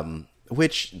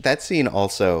 Which that scene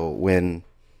also, when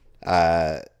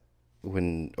Ordell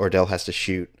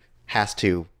has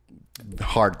to,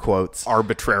 hard quotes,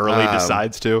 arbitrarily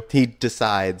he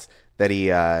decides that he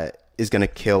is going to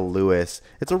kill Lewis.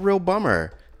 It's a real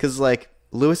bummer, because like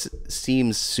Lewis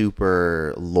seems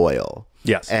super loyal.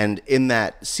 Yes. And in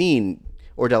that scene,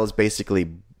 Ordell is basically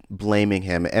blaming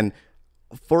him, and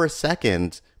for a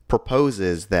second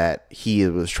proposes that he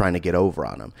was trying to get over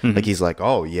on him. Like he's like,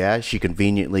 oh yeah, she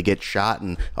conveniently gets shot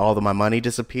and all of my money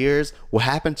disappears. What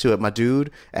happened to it, my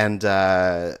dude? And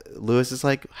Lewis is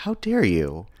like, how dare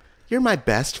you? You're my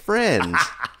best friend.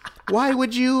 Why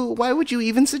would you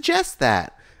even suggest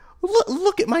that?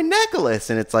 Look at my necklace.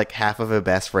 And it's like half of a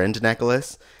best friend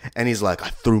necklace. And he's like, I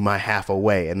threw my half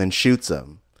away, and then shoots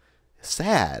him.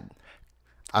 Sad.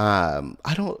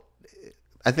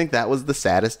 I think that was the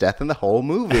saddest death in the whole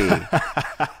movie.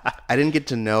 I didn't get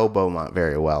to know Beaumont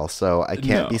very well, so I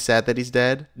can't be sad that he's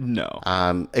dead.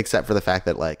 No. Except for the fact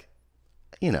that, like,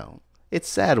 it's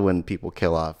sad when people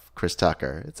kill off Chris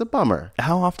Tucker. It's a bummer.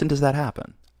 How often does that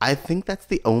happen? I think that's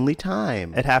the only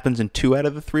time. It happens in 2 out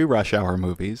of the 3 Rush Hour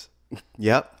movies.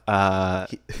 Yep.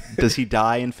 Does he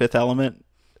die in Fifth Element?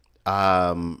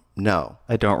 No.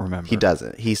 I don't remember. He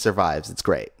doesn't. He survives. It's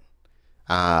great.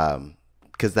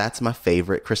 Because that's my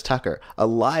favorite Chris Tucker.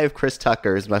 Alive Chris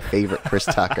Tucker is my favorite Chris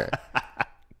Tucker.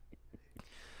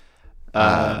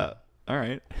 All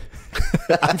right.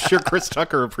 I'm sure Chris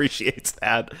Tucker appreciates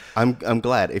that. I'm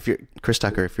glad. If you're Chris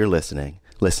Tucker, if you're listening,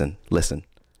 listen.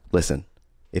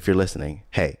 If you're listening,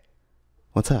 hey,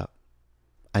 what's up?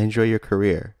 I enjoy your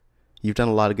career. You've done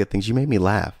a lot of good things. You made me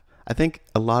laugh. I think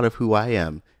a lot of who I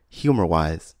am,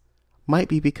 humor-wise, might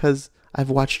be because I've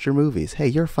watched your movies. Hey,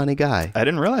 you're a funny guy. I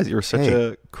didn't realize you were such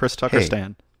a Chris Tucker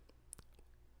stan.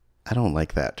 I don't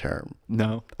like that term.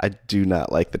 No. I do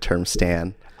not like the term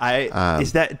stan.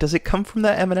 Does it come from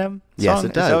that Eminem song? Yes,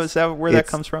 it does. Is that where that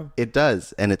comes from? It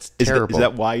does, and it's terrible. Is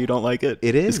that why you don't like it?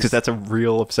 It is. It's because that's a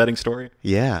real upsetting story?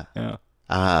 Yeah.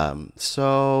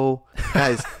 So,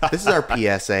 guys, this is our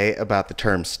PSA about the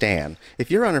term stan. If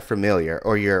you're unfamiliar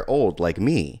or you're old like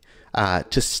me,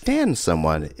 to stan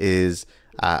someone is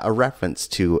a reference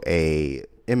to a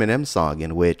Eminem song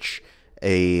in which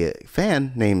a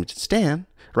fan named Stan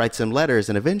writes him letters,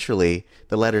 and eventually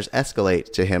the letters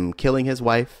escalate to him killing his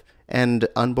wife and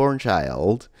unborn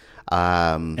child.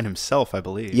 And himself, I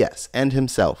believe. Yes, and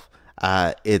himself.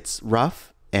 It's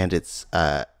rough, and it's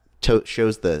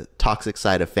shows the toxic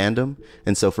side of fandom.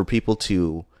 And so for people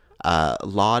to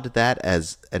laud that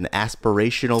as an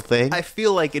aspirational thing, I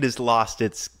feel like it has lost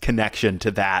its connection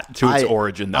to that, to its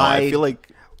origin, though. I feel like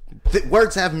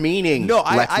Words have meaning. No,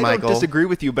 Lex I Michael. don't disagree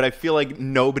with you, but I feel like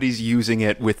nobody's using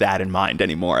it with that in mind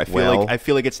anymore. I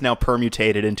feel like it's now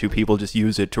permutated into people just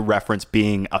use it to reference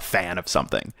being a fan of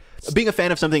something. Being a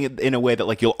fan of something in a way that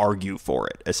like you'll argue for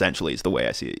it, essentially, is the way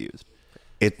I see it used.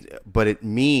 But it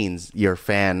means you're a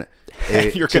fan.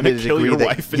 You're going to kill your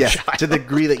wife and child. To the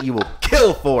degree that you will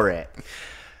kill for it.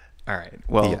 All right.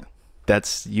 Well,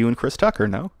 that's you and Chris Tucker,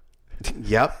 no?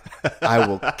 Yep. I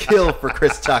will kill for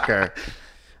Chris Tucker.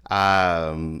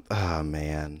 Oh,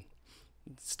 man.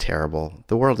 It's terrible.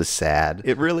 The world is sad.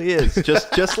 It really is.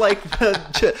 Just like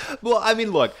well, I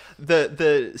mean, look,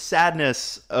 the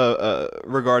sadness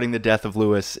regarding the death of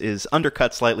Lewis is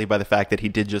undercut slightly by the fact that he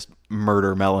did just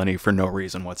murder Melanie for no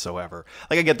reason whatsoever.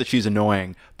 Like, I get that she's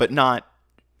annoying, but not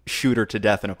shoot her to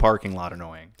death in a parking lot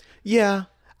annoying. Yeah.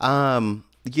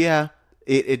 Yeah.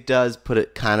 It does put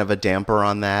it kind of a damper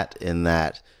on that, in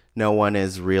that no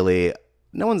one's really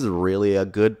a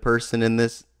good person in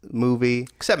this movie.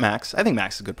 Except Max. I think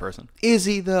Max is a good person. Is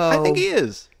he, though? I think he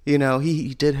is. You know,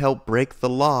 he did help break the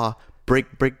law.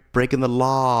 Breaking the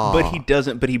law.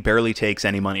 But he barely takes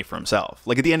any money for himself.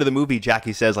 Like, at the end of the movie,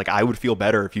 Jackie says, like, I would feel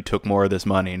better if you took more of this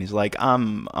money. And he's like,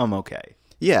 I'm okay.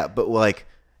 Yeah, but, like,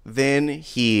 then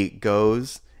he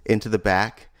goes into the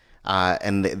back,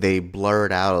 and they blur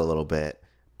it out a little bit.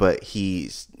 But he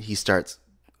starts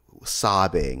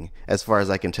sobbing, as far as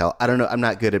I can tell. I don't know. I'm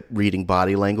not good at reading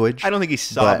body language. I don't think he's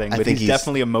sobbing, but he's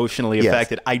definitely emotionally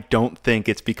affected. I don't think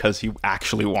it's because he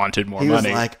actually wanted more money. He was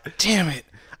like, damn it,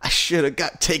 I should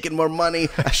have taken more money.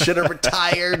 I should have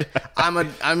retired. I'm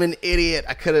an idiot.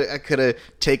 I could have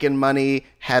taken money,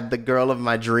 had the girl of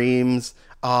my dreams.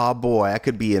 Oh boy, I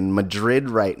could be in Madrid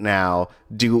right now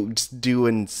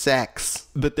doing sex.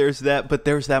 But there's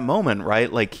that moment,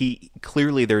 right? Like,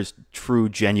 there's true,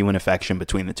 genuine affection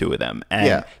between the two of them.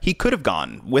 And he could have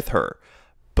gone with her.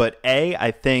 But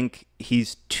I think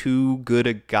he's too good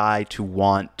a guy to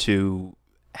want to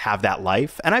have that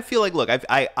life. And I feel like, look,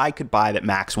 I could buy that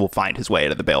Max will find his way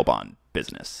out of the bail bond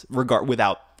business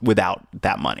without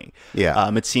that money.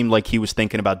 Yeah. It seemed like he was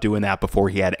thinking about doing that before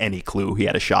he had any clue he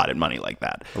had a shot at money like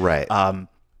that. Right.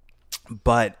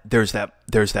 But there's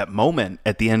that moment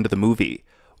at the end of the movie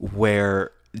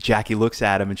where Jackie looks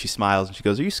at him and she smiles and she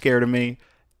goes, "Are you scared of me?"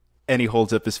 And he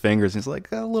holds up his fingers and he's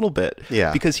like, "A little bit."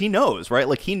 Yeah. Because he knows, right?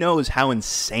 Like, he knows how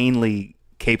insanely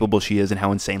capable she is and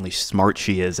how insanely smart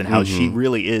she is and how she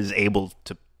really is able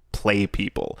to play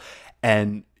people.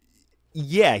 And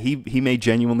yeah, he may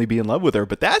genuinely be in love with her,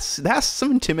 but that's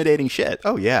some intimidating shit.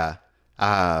 Oh yeah.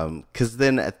 Because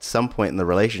then at some point in the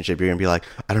relationship, you're gonna be like,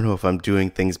 I don't know if I'm doing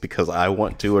things because I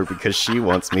want to or because she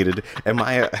wants me to. Am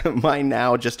I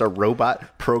now just a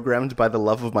robot programmed by the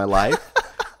love of my life?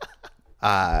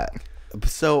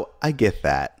 So I get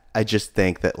that. I just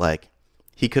think that, like,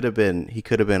 he could have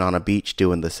been on a beach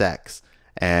doing the sex,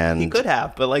 and he could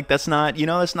have, but like, that's not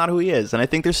who he is. And I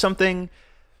think there's something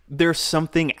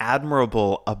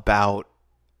admirable about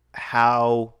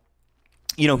how,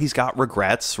 he's got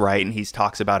regrets, right? And he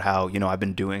talks about how, I've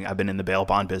been in the bail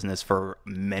bond business for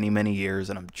many, many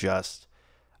years, and I'm just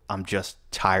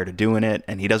tired of doing it.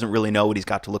 And he doesn't really know what he's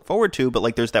got to look forward to. But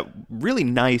like, there's that really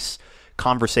nice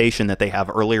conversation that they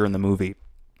have earlier in the movie,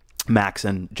 Max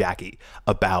and Jackie,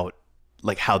 about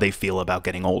like how they feel about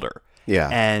getting older. Yeah.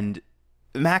 And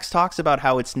Max talks about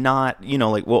how it's not,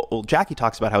 Jackie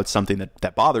talks about how it's something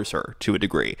that bothers her to a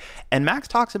degree. And Max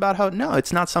talks about how, no,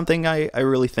 it's not something I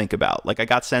really think about. Like, I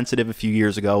got sensitive a few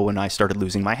years ago when I started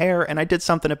losing my hair, and I did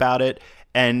something about it.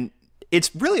 And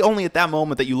it's really only at that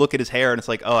moment that you look at his hair and it's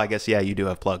like, oh, I guess, yeah, you do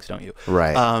have plugs, don't you?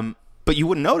 Right. But you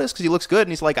wouldn't notice because he looks good. And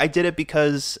he's like, I did it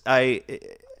because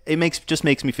it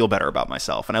makes me feel better about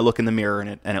myself. And I look in the mirror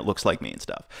and it looks like me and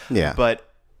stuff. Yeah. But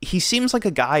he seems like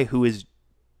a guy who is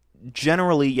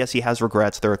generally, yes, he has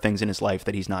regrets. There are things in his life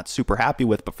that he's not super happy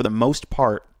with, but for the most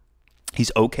part,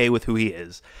 he's okay with who he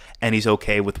is, and he's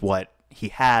okay with what he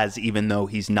has, even though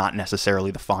he's not necessarily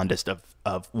the fondest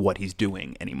of what he's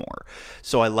doing anymore.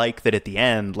 So I like that at the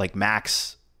end, like,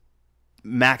 Max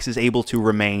is able to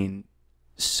remain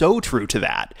so true to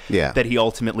that, that he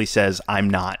ultimately says, I'm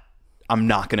not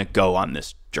going to go on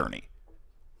this journey.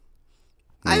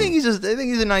 I think he's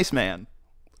a nice man.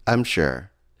 I'm sure.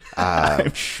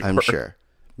 I'm sure.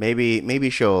 Maybe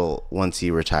she'll, once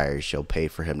he retires, she'll pay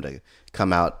for him to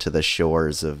come out to the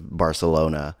shores of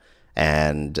Barcelona,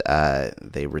 and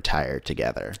they retire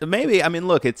together. Maybe. I mean,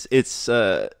 look, it's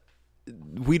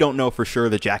we don't know for sure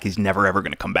that Jackie's never ever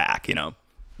going to come back.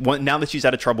 Now that she's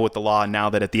out of trouble with the law, now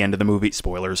that at the end of the movie,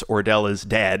 spoilers, Ordell is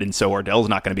dead, and so Ordell's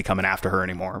not going to be coming after her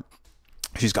anymore.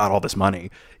 she's got all this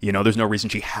money. You know, there's no reason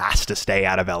she has to stay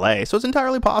out of LA. So it's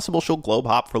entirely possible she'll globe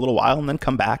hop for a little while and then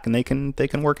come back and they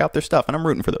can work out their stuff. And I'm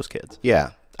rooting for those kids.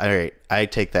 Yeah. I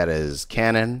take that as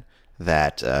canon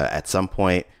that at some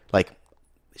point, like,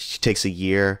 she takes a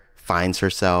year, finds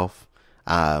herself,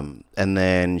 and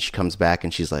then she comes back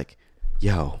and she's like,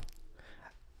 yo,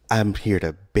 I'm here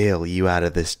to bail you out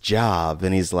of this job.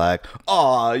 And he's like,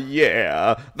 oh,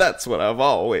 yeah, that's what I've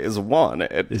always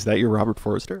wanted. Is that your Robert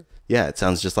Forster? Yeah, it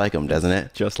sounds just like him, doesn't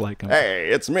it? Just like him. Hey,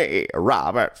 it's me,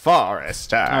 Robert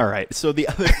Forster. All right. So the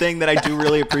other thing that I do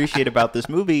really appreciate about this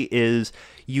movie is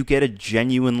you get a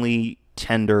genuinely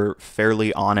tender,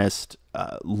 fairly honest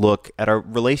look at a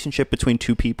relationship between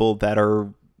two people that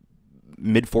are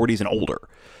mid-40s and older.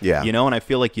 Yeah. You know, and I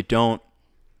feel like you don't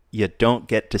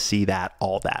get to see that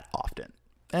all that often.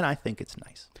 And I think it's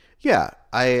nice. Yeah,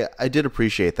 I did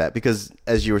appreciate that because,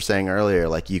 as you were saying earlier,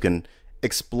 like, you can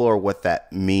explore what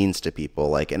that means to people.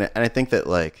 Like, and I think that,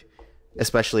 like,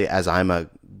 especially as I'm a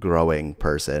growing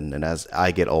person and as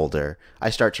I get older, I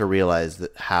start to realize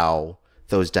that how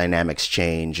those dynamics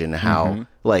change and how,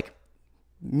 like,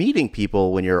 meeting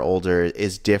people when you're older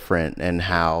is different and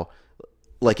how,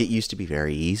 like, it used to be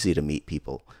very easy to meet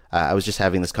people. I was just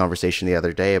having this conversation the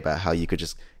other day about how you could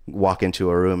just walk into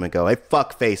a room and go, hey,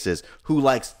 fuck faces, who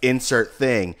likes insert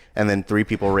thing? And then 3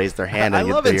 people raise their hand. And I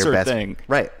love they're insert your best thing.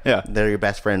 Right. Yeah. They're your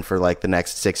best friend for like the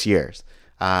next 6 years.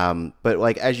 But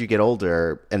like, as you get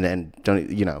older and then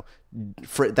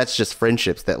that's just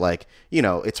friendships that, like, you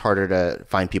know, it's harder to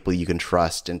find people you can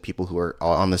trust and people who are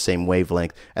on the same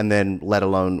wavelength. And then let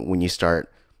alone when you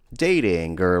start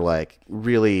dating or like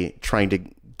really trying to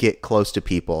get close to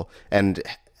people. And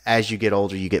as you get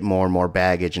older, you get more and more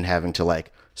baggage and having to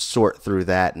like sort through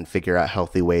that and figure out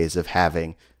healthy ways of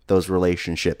having those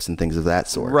relationships and things of that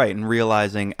sort. Right. And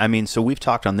realizing, I mean, so we've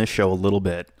talked on this show a little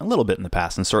bit in the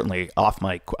past, and certainly off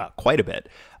mic quite a bit.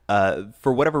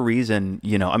 For whatever reason,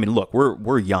 you know, I mean, look,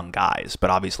 we're young guys, but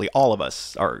obviously all of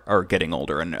us are getting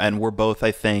older, and we're both,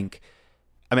 I think,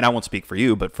 I mean, I won't speak for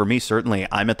you, but for me, certainly,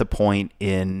 I'm at the point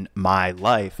in my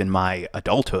life, in my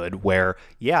adulthood, where,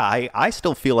 yeah, I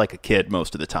still feel like a kid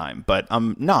most of the time, but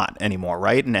I'm not anymore,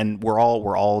 right? And we're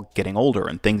all getting older,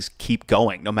 and things keep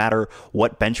going, no matter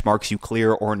what benchmarks you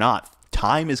clear or not.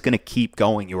 Time is going to keep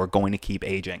going. You are going to keep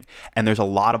aging, and there's a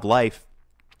lot of life.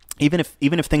 Even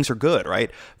if things are good,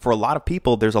 right? For a lot of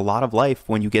people, there's a lot of life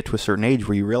when you get to a certain age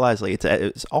where you realize, like,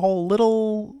 it's all a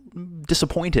little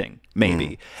disappointing,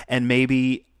 maybe. And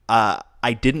maybe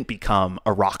I didn't become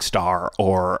a rock star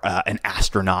or an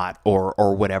astronaut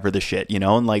or whatever the shit, you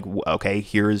know? And like, okay,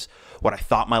 here's what I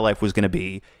thought my life was going to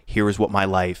be. Here's what my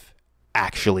life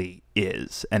actually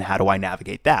is. And how do I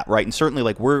navigate that, right? And certainly,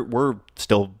 like, we're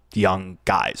still young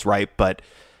guys, right? But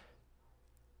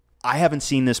I haven't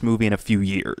seen this movie in a few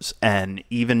years, and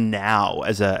even now,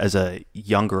 as a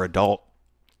younger adult,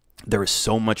 there is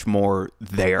so much more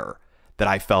there that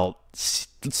I felt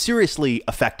seriously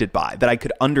affected by, that I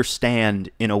could understand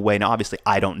in a way. Now, obviously,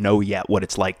 I don't know yet what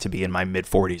it's like to be in my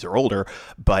mid-40s or older,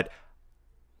 but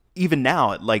even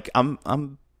now, like, I'm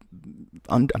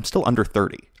still under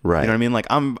 30. Right. You know what I mean? Like,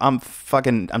 I'm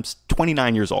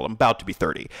 29 years old. I'm about to be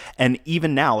 30. And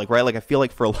even now, like, right, like, I feel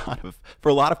like for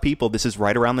a lot of people, this is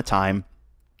right around the time,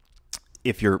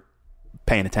 if you're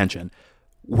paying attention,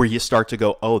 where you start to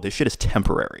go, oh, this shit is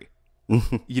temporary.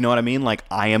 You know what I mean? Like,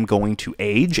 I am going to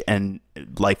age, and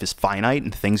life is finite,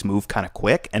 and things move kind of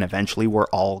quick, and eventually we're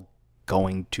all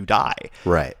going to die.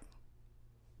 Right.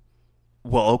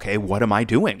 Well, okay, what am I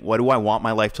doing? What do I want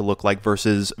my life to look like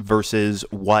versus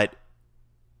what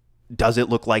does it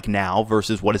look like now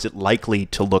versus what is it likely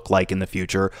to look like in the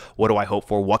future? What do I hope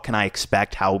for? What can I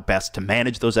expect? How best to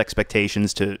manage those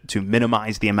expectations to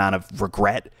minimize the amount of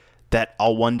regret that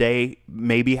I'll one day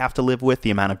maybe have to live with,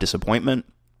 the amount of disappointment.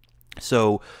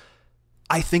 So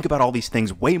I think about all these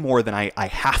things way more than I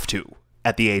have to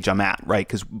at the age I'm at, right?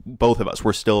 Because both of us,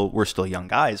 we're still young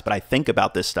guys, but I think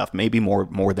about this stuff maybe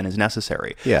more than is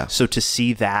necessary. Yeah. So to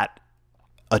see that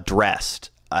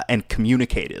addressed and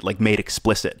communicated, like made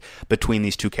explicit between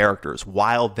these two characters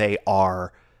while they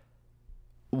are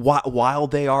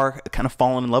kind of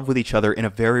falling in love with each other in a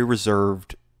very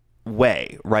reserved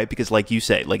way, right? Because like you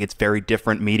say, like, it's very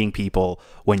different meeting people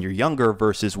when you're younger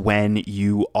versus when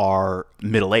you are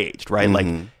middle-aged, right? Like,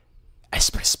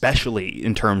 especially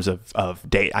in terms of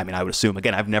date. I mean, I would assume,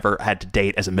 again, I've never had to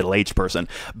date as a middle-aged person,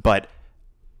 but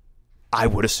I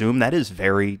would assume that is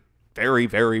very, very,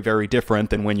 very, very different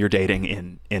than when you're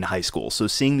dating in high school. So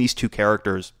seeing these two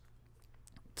characters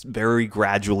very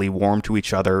gradually warm to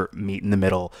each other, meet in the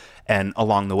middle, and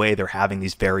along the way, they're having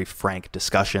these very frank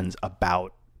discussions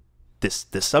about this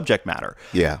subject matter.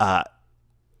 Yeah.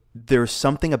 there's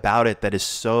something about it that is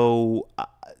so,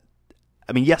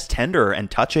 I mean, yes, tender and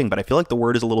touching, but I feel like the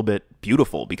word is a little bit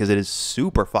beautiful because it is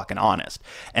super fucking honest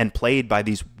and played by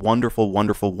these wonderful,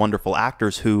 wonderful, wonderful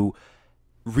actors who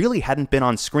really hadn't been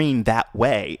on screen that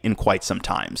way in quite some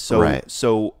time.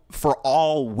 So for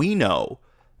all we know,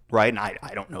 right, and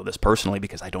I don't know this personally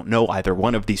because I don't know either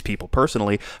one of these people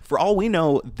personally, for all we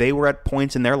know, they were at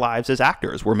points in their lives as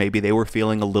actors where maybe they were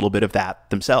feeling a little bit of that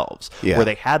themselves, where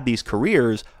they had these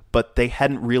careers, but they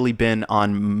hadn't really been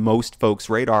on most folks'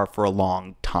 radar for a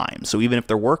long time. So even if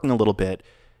they're working a little bit,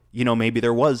 you know, maybe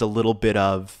there was a little bit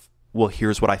of, well,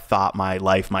 here's what I thought my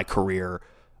life, my career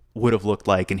would have looked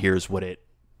like, and here's what it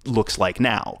looks like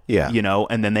now. Yeah. You know,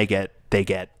 and then they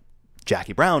get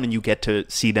Jackie Brown, and you get to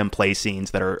see them play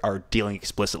scenes that are dealing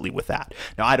explicitly with that.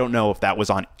 Now, I don't know if that was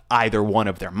on either one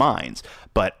of their minds,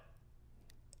 but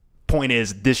point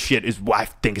is, this shit is what I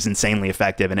think is insanely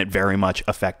effective, and it very much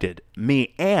affected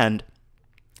me, and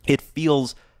it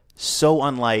feels so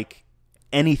unlike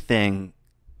anything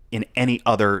in any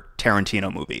other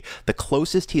Tarantino movie. The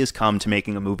closest he has come to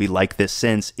making a movie like this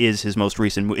since is his most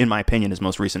recent, in my opinion, his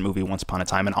most recent movie, Once Upon a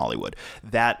Time in Hollywood.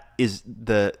 That is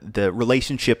the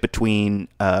relationship between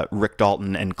Rick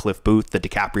Dalton and Cliff Booth, the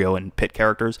DiCaprio and Pitt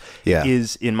characters,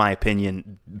 is, in my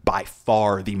opinion, by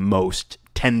far the most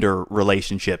tender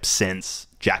relationship since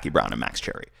Jackie Brown and Max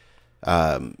Cherry.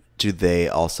 Do they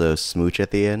also smooch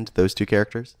at the end, those two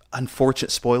characters?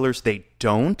 Unfortunate spoilers, they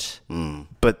don't.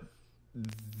 But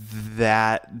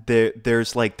that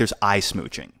there's eye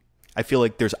smooching. I feel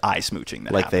like there's eye smooching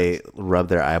that happens. They rub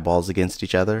their eyeballs against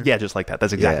each other? Yeah, just like that.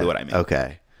 That's exactly what I mean.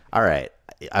 Okay. All right.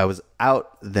 I was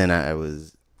out, then I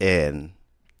was in.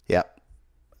 Yep.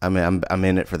 I'm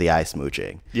in it for the eye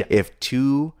smooching. Yeah. If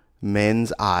two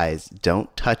men's eyes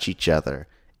don't touch each other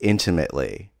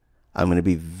intimately, I'm going to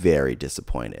be very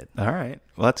disappointed. All right.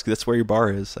 Well, that's where your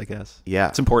bar is, I guess. Yeah.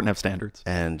 It's important to have standards.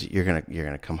 And you're going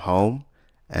to come home,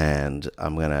 and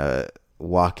I'm going to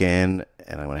walk in,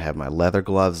 and I'm going to have my leather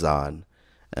gloves on,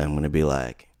 and I'm going to be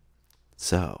like,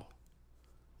 so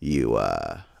you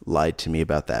lied to me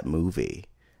about that movie.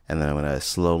 And then I'm going to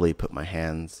slowly put my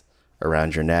hands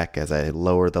around your neck as I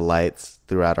lower the lights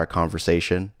throughout our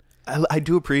conversation. I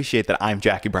do appreciate that I'm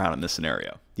Jackie Brown in this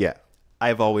scenario. Yeah.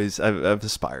 I've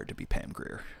aspired to be Pam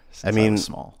Grier since I was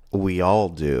small. We all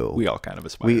do. We all kind of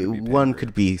aspire to be Pam One Grier.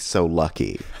 could be so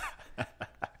lucky.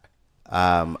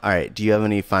 All right. Do you have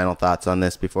any final thoughts on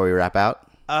this before we wrap out?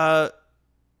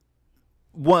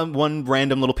 One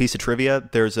random little piece of trivia.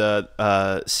 There's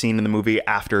a scene in the movie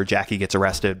after Jackie gets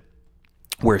arrested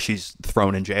where she's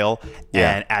thrown in jail.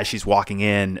 Yeah. And as she's walking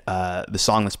in, the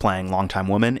song that's playing, Long Time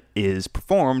Woman, is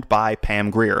performed by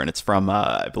Pam Grier. And it's from,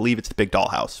 I believe it's the Big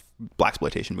Dollhouse,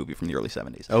 Blaxploitation movie from the early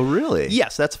 70s. Oh, really?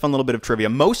 Yes, that's a fun little bit of trivia.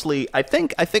 Mostly, I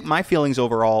think my feelings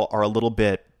overall are a little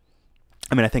bit,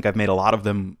 I think I've made a lot of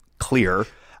them clear.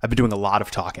 I've been doing a lot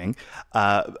of talking.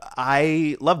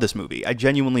 I love this movie. I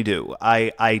genuinely do.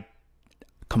 I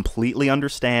completely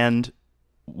understand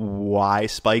why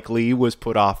Spike Lee was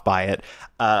put off by it.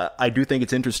 I do think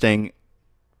it's interesting.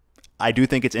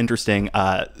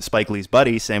 Spike Lee's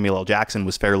buddy, Samuel L. Jackson,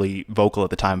 was fairly vocal at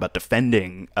the time about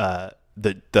defending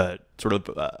the sort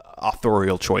of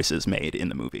authorial choices made in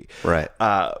the movie. Right.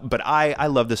 But I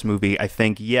love this movie. I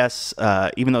think, yes,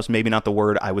 even though it's maybe not the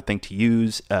word I would think to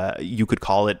use, you could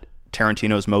call it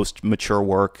Tarantino's most mature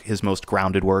work, his most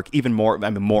grounded work, even more,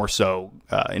 more so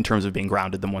in terms of being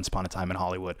grounded than Once Upon a Time in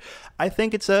Hollywood. I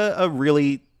think it's a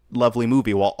really lovely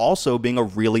movie while also being a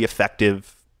really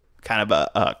effective kind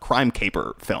of a crime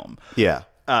caper film. Yeah.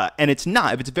 And it's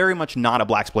very much not a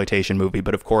blaxploitation movie,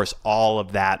 but of course, all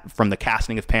of that, from the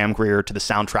casting of Pam Grier to the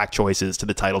soundtrack choices to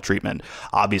the title treatment,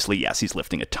 obviously, yes, he's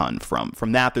lifting a ton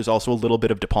from that. There's also a little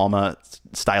bit of De Palma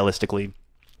stylistically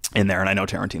in there, and I know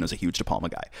Tarantino's a huge De Palma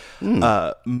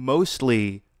guy.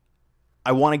 Mostly,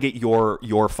 I want to get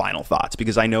your final thoughts,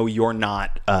 because I know you're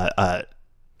not a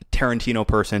Tarantino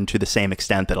person to the same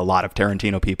extent that a lot of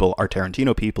Tarantino people are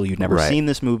Tarantino people. You've never seen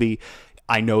this movie.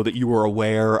 I know that you were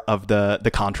aware of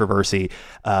the controversy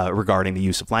regarding the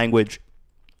use of language,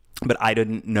 but I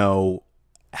didn't know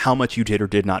how much you did or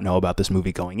did not know about this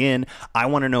movie going in. I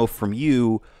want to know from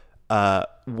you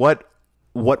what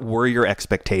were your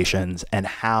expectations, and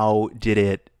how did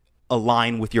it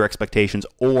align with your expectations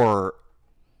or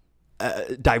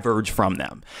diverge from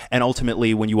them? And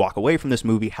ultimately, when you walk away from this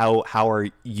movie, how are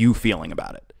you feeling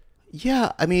about it?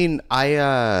 Yeah,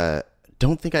 I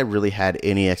don't think I really had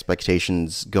any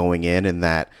expectations going in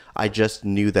that I just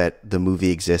knew that the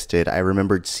movie existed. I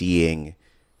remembered seeing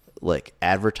like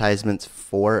advertisements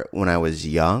for it when I was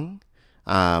young.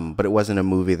 but it wasn't a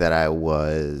movie that I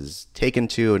was taken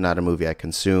to, not a movie I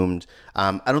consumed.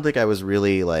 I don't think I was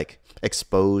really like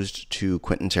exposed to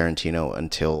Quentin Tarantino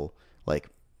until like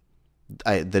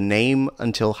the name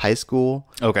until high school.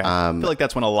 Okay. I feel like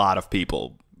that's when a lot of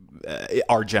people,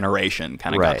 our generation,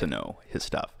 kind of got Right. to know his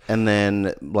stuff. And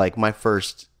then like my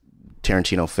first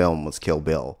Tarantino film was Kill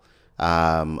Bill,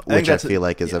 which I feel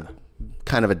like is a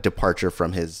kind of a departure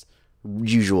from his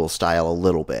usual style a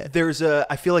little bit.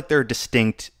 I feel like there are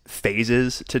distinct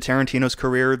phases to Tarantino's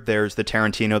career. There's the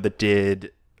Tarantino that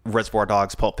did Reservoir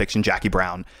Dogs, Pulp Fiction, Jackie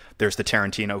Brown. There's the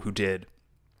Tarantino who did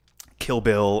Kill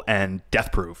Bill and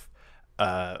Death Proof,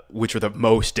 which are the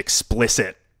most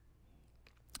explicit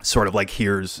sort of like,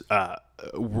 here's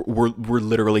we're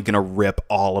literally gonna rip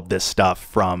all of this stuff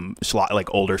from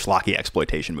like older schlocky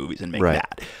exploitation movies and make Right.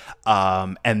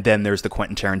 that. And then there's the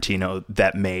Quentin Tarantino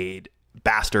that made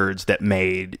Bastards, that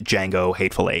made Django,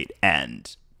 Hateful Eight,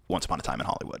 and Once Upon a Time in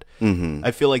Hollywood. Mm-hmm.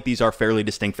 I feel like these are fairly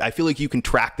distinct. I feel like you can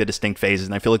track the distinct phases,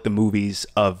 and I feel like the movies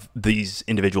of these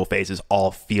individual phases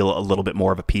all feel a little bit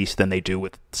more of a piece than they do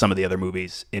with some of the other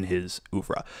movies in his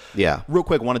oeuvre. Yeah. Real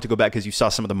quick, wanted to go back because you saw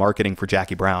some of the marketing for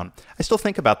Jackie Brown. I still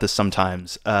think about this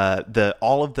sometimes.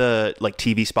 All of the like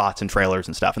TV spots and trailers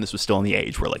and stuff, and this was still in the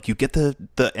age where like you get the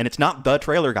and it's not the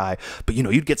trailer guy, but you know,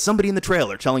 you'd get somebody in the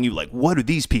trailer telling you like, what do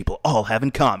these people all have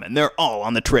in common? They're all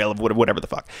on the trail of whatever the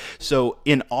fuck. So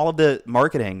in all of the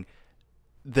marketing,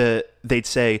 they'd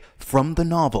say from the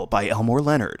novel by Elmore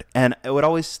Leonard, and I would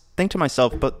always think to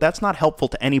myself, but that's not helpful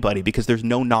to anybody because there's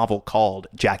no novel called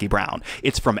Jackie Brown.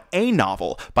 It's from a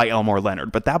novel by Elmore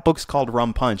Leonard, but that book's called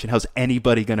Rum Punch, and how's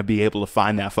anybody going to be able to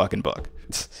find that fucking book?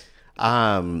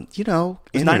 You know,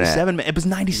 It was 97. It was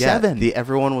 97. Yeah,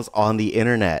 everyone was on the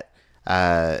internet.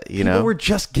 People were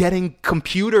just getting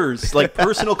computers, like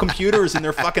personal computers in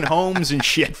their fucking homes and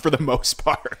shit for the most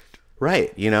part.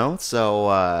 Right, you know, so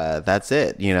that's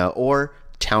it, you know, or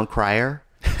Town Crier.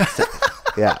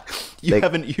 Yeah. You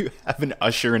have an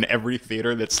usher in every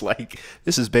theater that's like,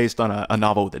 this is based on a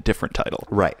novel with a different title.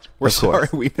 Right. We're of sorry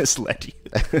course. we misled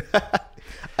you.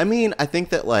 I mean, I think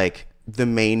that like the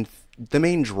main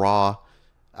draw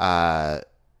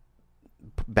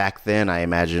back then, I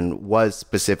imagine, was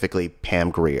specifically Pam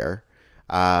Grier.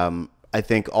 I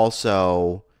think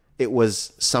also it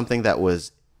was something that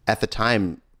was at the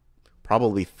time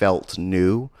probably felt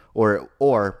new,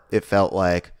 or it felt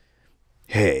like,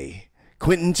 hey,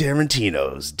 Quentin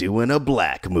Tarantino's doing a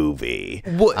black movie.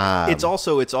 It's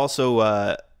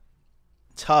also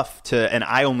tough to, and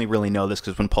I only really know this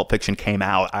because when Pulp Fiction came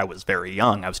out, I was very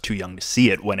young. I was too young to see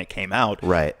it when it came out.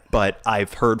 Right. But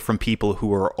I've heard from people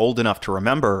who are old enough to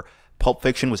remember Pulp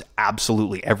Fiction was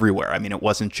absolutely everywhere. I mean, it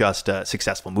wasn't just a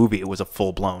successful movie. It was a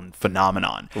full-blown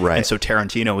phenomenon. Right. And so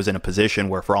Tarantino was in a position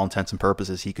where, for all intents and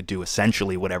purposes, he could do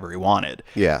essentially whatever he wanted.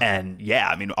 Yeah. And yeah,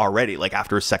 I mean, already, like,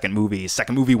 after his second movie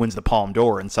wins the Palme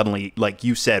d'Or, and suddenly, like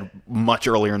you said much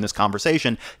earlier in this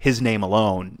conversation, his name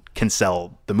alone can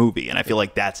sell the movie. And I feel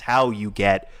like that's how you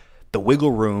get the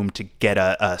wiggle room to get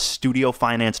a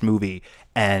studio-financed movie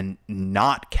and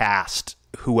not cast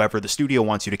whoever the studio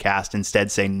wants you to cast,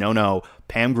 instead say, no,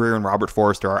 Pam Grier and Robert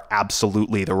Forster are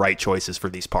absolutely the right choices for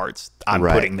these parts. I'm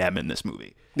putting them in this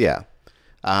movie. Yeah.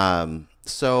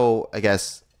 So I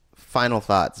guess final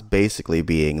thoughts basically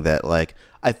being that, like,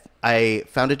 I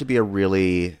found it to be a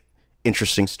really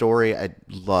interesting story. I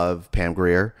love Pam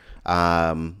Grier.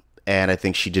 And I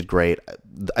think she did great.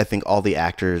 I think all the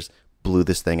actors blew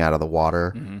this thing out of the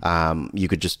water. Mm-hmm. You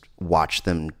could just watch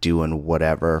them doing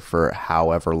whatever for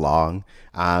however long.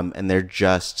 And they're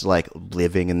just like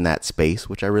living in that space,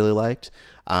 which I really liked.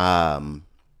 I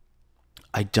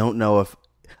don't know if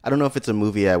it's a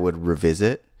movie I would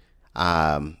revisit.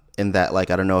 In that, like,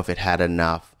 I don't know if it had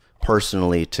enough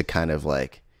personally to kind of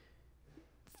like,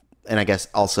 and I guess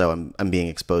also I'm being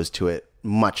exposed to it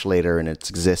much later in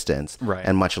its existence, right,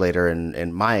 and much later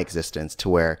in my existence, to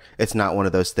where it's not one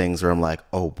of those things where I'm like,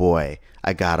 oh boy,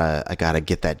 I gotta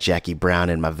get that Jackie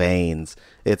Brown in my veins.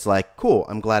 It's like, cool,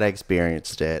 I'm glad I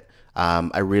experienced it.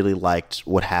 I really liked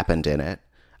what happened in it.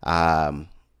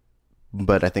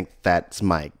 But I think that's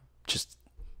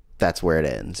where it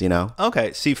ends, you know?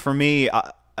 Okay. See, for me,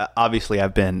 obviously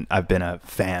I've been a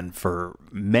fan for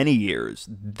many years.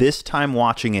 This time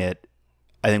watching it,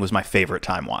 I think, was my favorite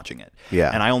time watching it.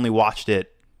 Yeah. And I only watched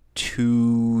it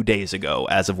 2 days ago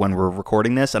as of when we're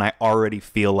recording this, and I already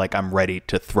feel like I'm ready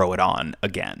to throw it on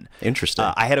again. Interesting.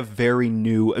 I had it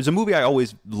was a movie I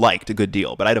always liked a good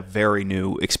deal, but I had a very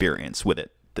new experience with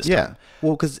it this time. Yeah.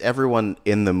 Well, because everyone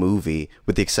in the movie,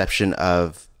 with the exception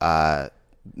of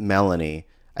Melanie,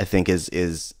 I think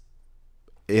is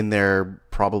in their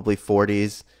probably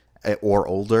 40s, or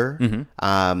older.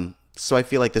 So I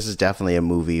feel like this is definitely a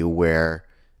movie where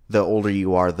the older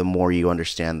you are, the more you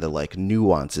understand the like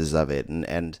nuances of it,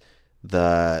 and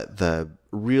the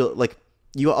real, like,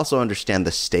 you also understand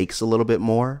the stakes a little bit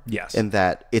more. Yes. In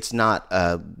that it's not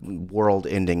a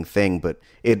world-ending thing, but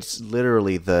it's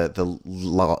literally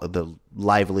the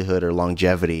livelihood or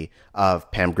longevity of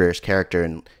Pam Grier's character,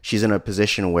 and she's in a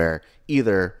position where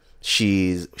either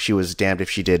she was damned if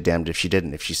she did, damned if she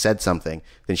didn't. If she said something,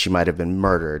 then she might have been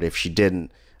murdered. If she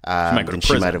didn't, then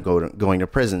she might have going to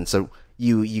prison. So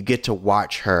you get to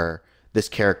watch her, this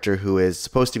character who is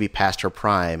supposed to be past her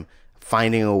prime,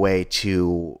 finding a way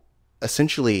to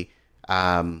essentially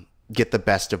get the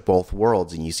best of both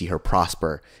worlds, and you see her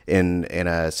prosper in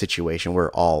a situation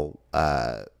where all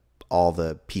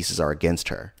the pieces are against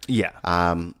her. Yeah.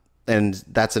 And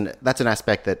that's an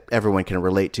aspect that everyone can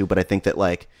relate to, but I think that,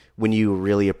 like, when you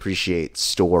really appreciate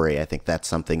story, I think that's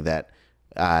something that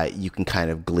you can kind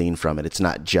of glean from it. It's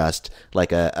not just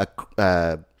like a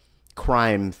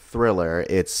crime thriller.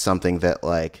 It's something that,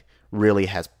 like, really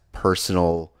has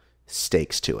personal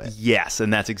stakes to it. Yes,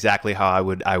 and that's exactly how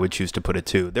I would choose to put it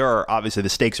too. There are obviously, the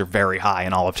stakes are very high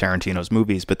in all of Tarantino's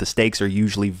movies, but the stakes are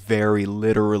usually very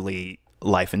literally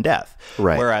life and death.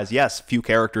 Right. Whereas, yes, few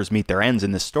characters meet their ends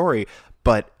in this story,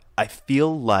 but I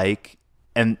feel like,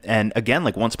 and again,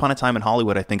 like Once Upon a Time in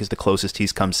Hollywood, I think is the closest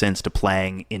he's come since to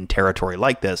playing in territory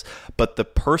like this. But the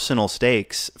personal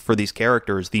stakes for these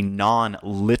characters, the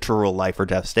non-literal life or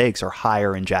death stakes, are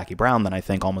higher in Jackie Brown than I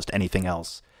think almost anything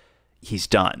else he's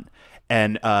done.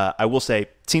 And I will say,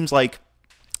 it seems like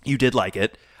you did like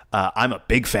it. I'm a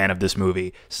big fan of this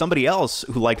movie. Somebody else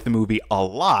who liked the movie a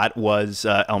lot was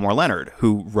Elmore Leonard,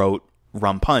 who wrote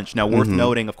Rum Punch. Now, worth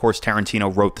noting, of course,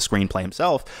 Tarantino wrote the screenplay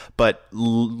himself, but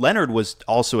Leonard was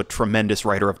also a tremendous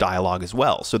writer of dialogue as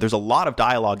well. So there's a lot of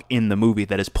dialogue in the movie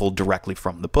that is pulled directly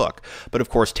from the book. But of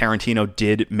course, Tarantino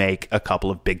did make a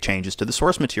couple of big changes to the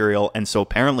source material, and so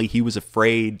apparently he was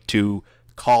afraid to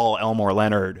call Elmore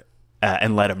Leonard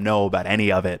and let him know about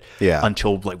any of it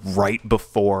until like right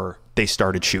before they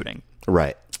started shooting.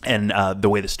 Right. And the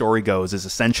way the story goes is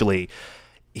essentially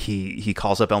he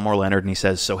calls up Elmore Leonard and he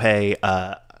says, so, hey,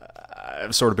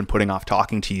 I've sort of been putting off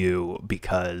talking to you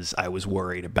because I was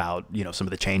worried about, you know, some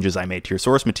of the changes I made to your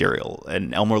source material.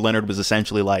 And Elmore Leonard was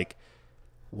essentially like,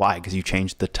 why? Because you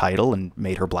changed the title and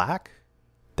made her black?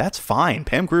 That's fine.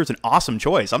 Pam Grier's an awesome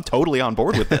choice. I'm totally on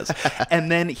board with this. And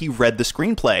then he read the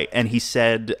screenplay and he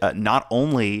said, not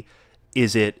only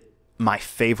is it my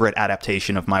favorite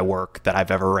adaptation of my work that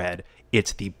I've ever read,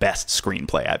 it's the best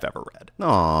screenplay I've ever read.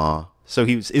 Aww. So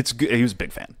he was a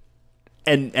big fan.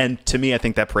 And to me, I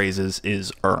think that praise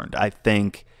is earned. I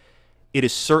think it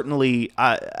is certainly,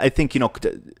 I think, you know,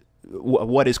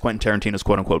 what is Quentin Tarantino's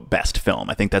quote unquote best film?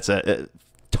 I think that's a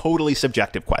totally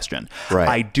subjective question. Right.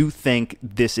 I do think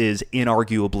this is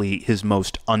inarguably his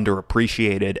most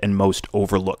underappreciated and most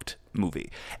overlooked movie.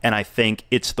 And I think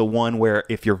it's the one where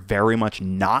if you're very much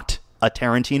not a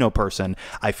Tarantino person,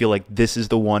 I feel like this is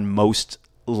the one most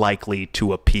likely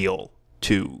to appeal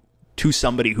to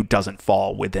somebody who doesn't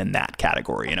fall within that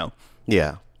category, you know?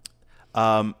 Yeah.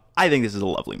 I think this is a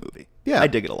lovely movie. Yeah. I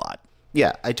dig it a lot.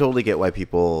 Yeah, I totally get why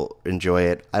people enjoy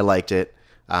it. I liked it.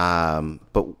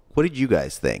 But what did you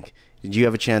guys think? Did you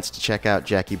have a chance to check out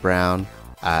Jackie Brown?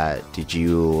 Did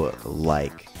you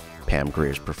like Pam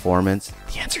Grier's performance?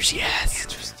 The answer's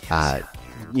yes.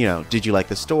 You know, did you like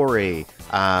the story?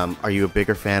 Are you a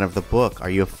bigger fan of the book? Are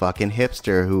you a fucking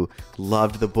hipster who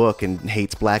loved the book and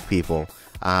hates black people?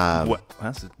 What?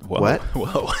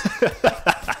 Whoa.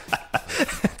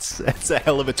 That's a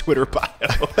hell of a Twitter bio.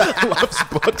 Loves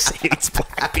books, hates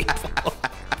black people.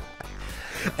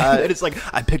 And it's like,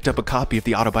 I picked up a copy of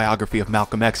the autobiography of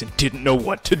Malcolm X and didn't know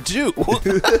what to do.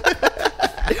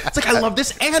 It's like, I love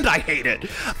this and I hate it.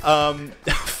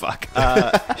 Fuck.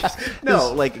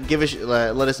 No, like,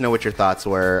 let us know what your thoughts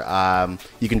were.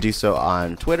 You can do so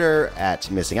on Twitter at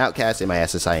MissingOutcast,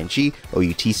 MissingOutcast.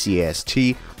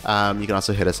 You can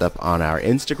also hit us up on our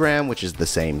Instagram, which is the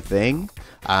same thing,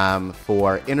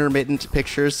 for intermittent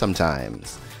pictures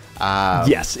sometimes.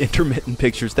 Yes, intermittent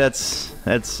pictures. That's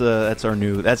our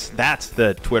new. That's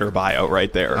the Twitter bio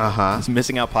right there. It's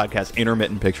Missing Out Podcast.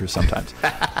 Intermittent pictures sometimes.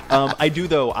 I do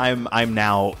though. I'm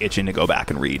now itching to go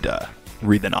back and read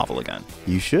the novel again.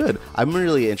 You should. I'm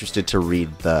really interested to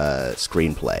read the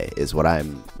screenplay. Is what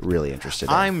I'm really interested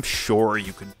in. I'm sure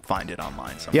you could find it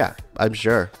online somewhere. Yeah, I'm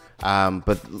sure.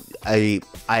 But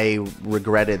I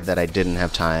regretted that I didn't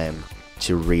have time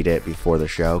to read it before the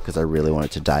show because I really wanted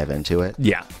to dive into it.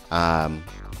 Yeah.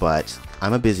 But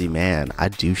I'm a busy man. I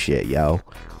do shit, yo.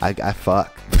 I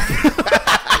fuck.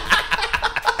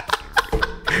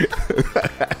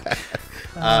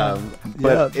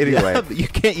 But anyway,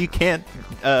 yeah, you can't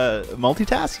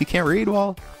multitask. You can't read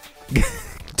while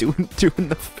doing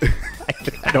the.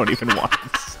 I don't even want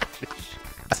to say it.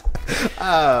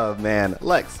 Oh man,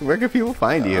 Lex, where can people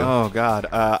find you? Oh God,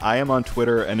 I am on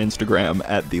Twitter and Instagram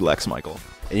at the Lex Michael.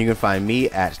 And you can find me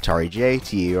at Tauri J,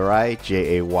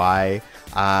 TAURI-JAY.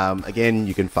 Again,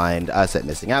 you can find us at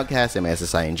Missing Outcast,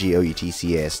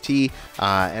 MASSINGOUTCAST,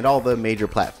 and all the major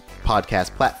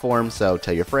podcast platforms. So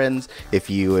tell your friends if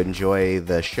you enjoy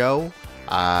the show.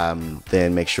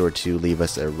 Then make sure to leave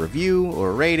us a review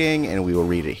or a rating, and we will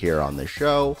read it here on the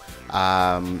show.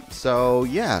 So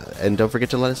yeah, and don't forget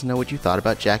to let us know what you thought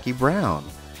about Jackie Brown.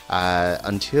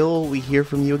 Until we hear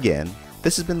from you again,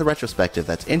 this has been the retrospective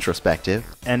that's introspective.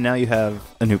 And now you have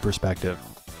a new perspective.